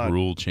got a lot.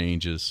 Rule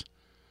changes.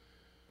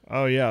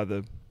 Oh, yeah,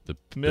 the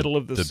middle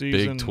of the season.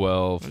 The Big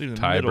 12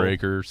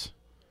 tiebreakers.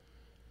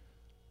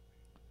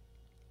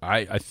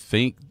 I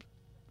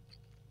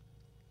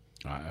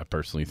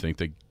personally think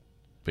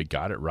they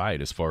got it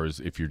right as far as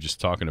if you're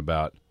just talking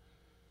about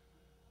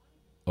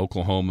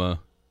Oklahoma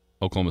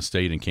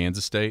State, and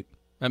Kansas State.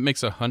 That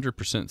makes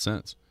 100%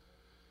 sense.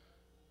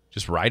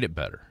 Just write it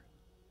better.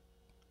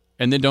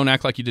 And then don't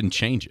act like you didn't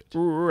change it.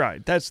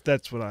 Right.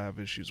 That's what I have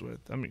issues with.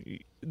 I mean,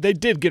 they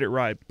did get it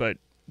right, but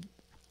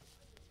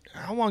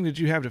how long did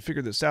you have to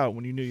figure this out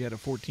when you knew you had a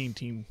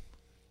 14-team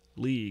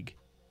league?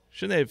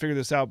 Shouldn't they have figured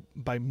this out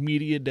by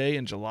media day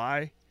in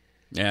July?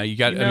 Yeah, you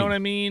got. You know what I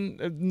mean?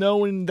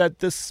 Knowing that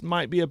this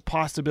might be a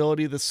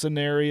possibility, the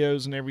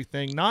scenarios and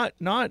everything. Not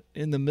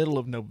in the middle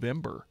of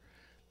November.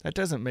 It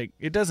doesn't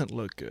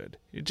look good.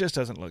 It just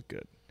doesn't look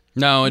good.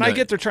 No, and I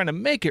get they're trying to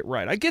make it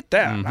right. I get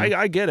that. Mm-hmm.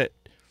 I get it.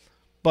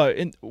 But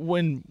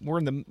when we're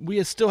in we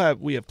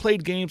have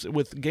played games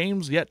with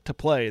games yet to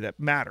play that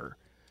matter.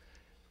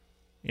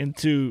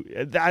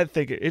 I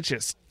think it's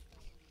just,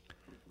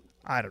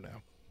 I don't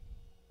know.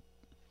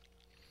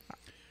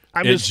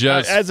 I'm just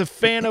as a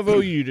fan of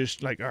OU,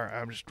 just like, all right,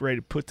 I'm just ready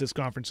to put this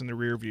conference in the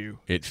rear view.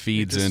 It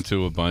feeds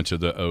into a bunch of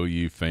the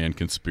OU fan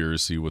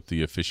conspiracy with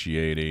the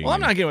officiating. Well,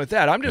 I'm not getting with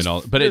that. I'm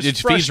just, but it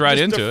feeds right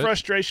into the it.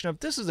 Frustration of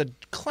this is a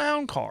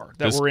clown car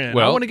that we're in.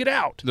 I want to get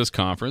out. This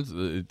conference,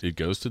 it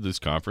goes to this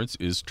conference,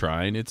 is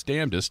trying its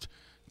damnedest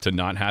to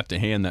not have to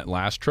hand that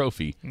last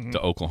trophy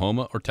to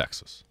Oklahoma or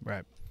Texas.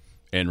 Right.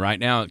 And right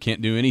now, it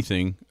can't do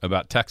anything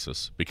about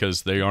Texas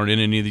because they aren't in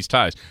any of these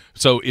ties.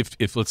 So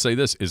if let's say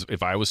this is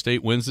if Iowa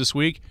State wins this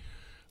week,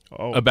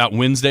 about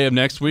Wednesday of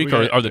next week,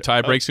 are the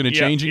tie breaks going to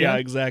change again? Yeah,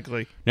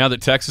 exactly. Now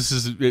that Texas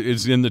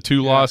is in the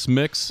two-loss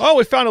mix. Oh,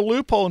 we found a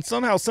loophole, and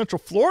somehow Central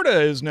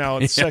Florida is now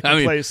a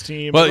second-place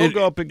team. Well, they'll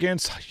go up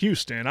against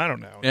Houston. I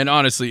don't know. And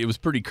honestly, it was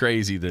pretty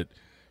crazy that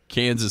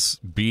Kansas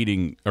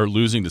losing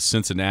to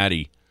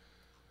Cincinnati.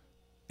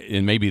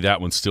 And maybe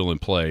that one's still in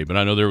play, but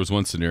I know there was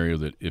one scenario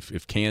that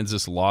if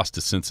Kansas lost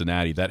to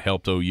Cincinnati, that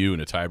helped OU in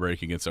a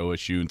tiebreak against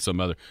OSU and some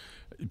other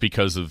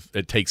because of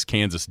it takes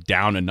Kansas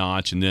down a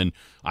notch, and then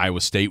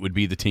Iowa State would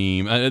be the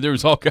team. There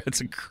was all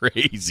kinds of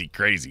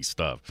crazy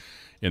stuff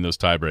in those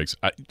tiebreaks.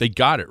 They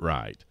got it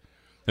right.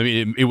 I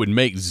mean, it would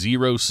make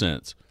zero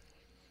sense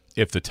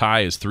if the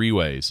tie is three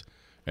ways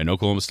and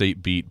Oklahoma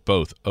State beat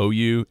both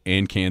OU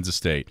and Kansas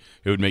State.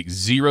 It would make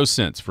zero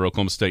sense for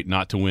Oklahoma State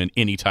not to win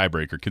any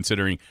tiebreaker,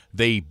 considering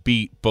they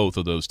beat both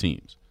of those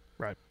teams.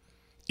 Right.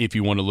 If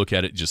you want to look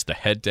at it just the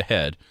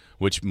head-to-head,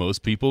 which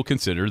most people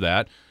consider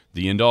that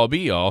the end-all,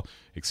 be-all,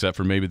 except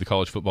for maybe the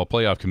College Football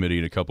Playoff Committee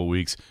in a couple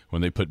weeks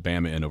when they put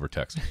Bama in over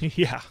Texas.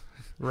 Yeah,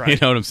 right. You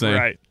know what I'm saying?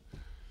 Right.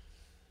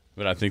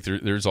 But I think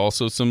there's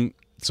also some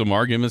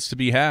arguments to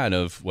be had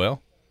of,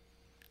 well,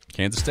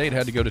 Kansas State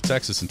had to go to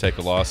Texas and take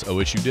a loss.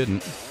 OSU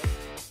didn't.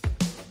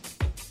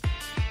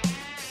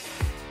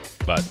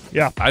 But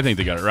yeah, I think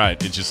they got it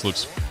right. It just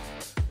looks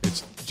 –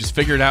 it's just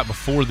figured out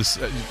before this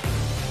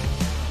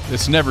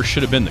this never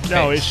should have been the case.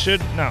 No, it should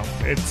 – no.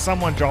 It's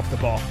someone dropped the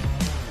ball.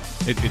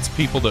 It's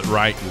people that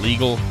write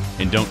legal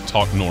and don't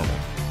talk normal.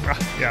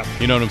 Yeah.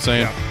 You know what I'm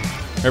saying?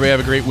 Yeah. Everybody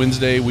have a great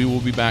Wednesday. We will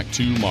be back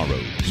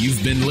tomorrow.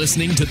 You've been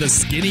listening to the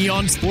Skinny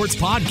on Sports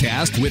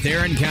podcast with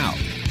Aaron Cow.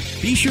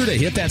 Be sure to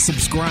hit that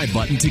subscribe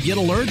button to get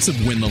alerts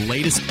of when the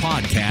latest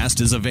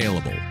podcast is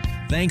available.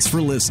 Thanks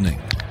for listening.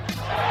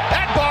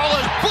 That ball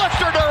is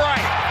blistered around.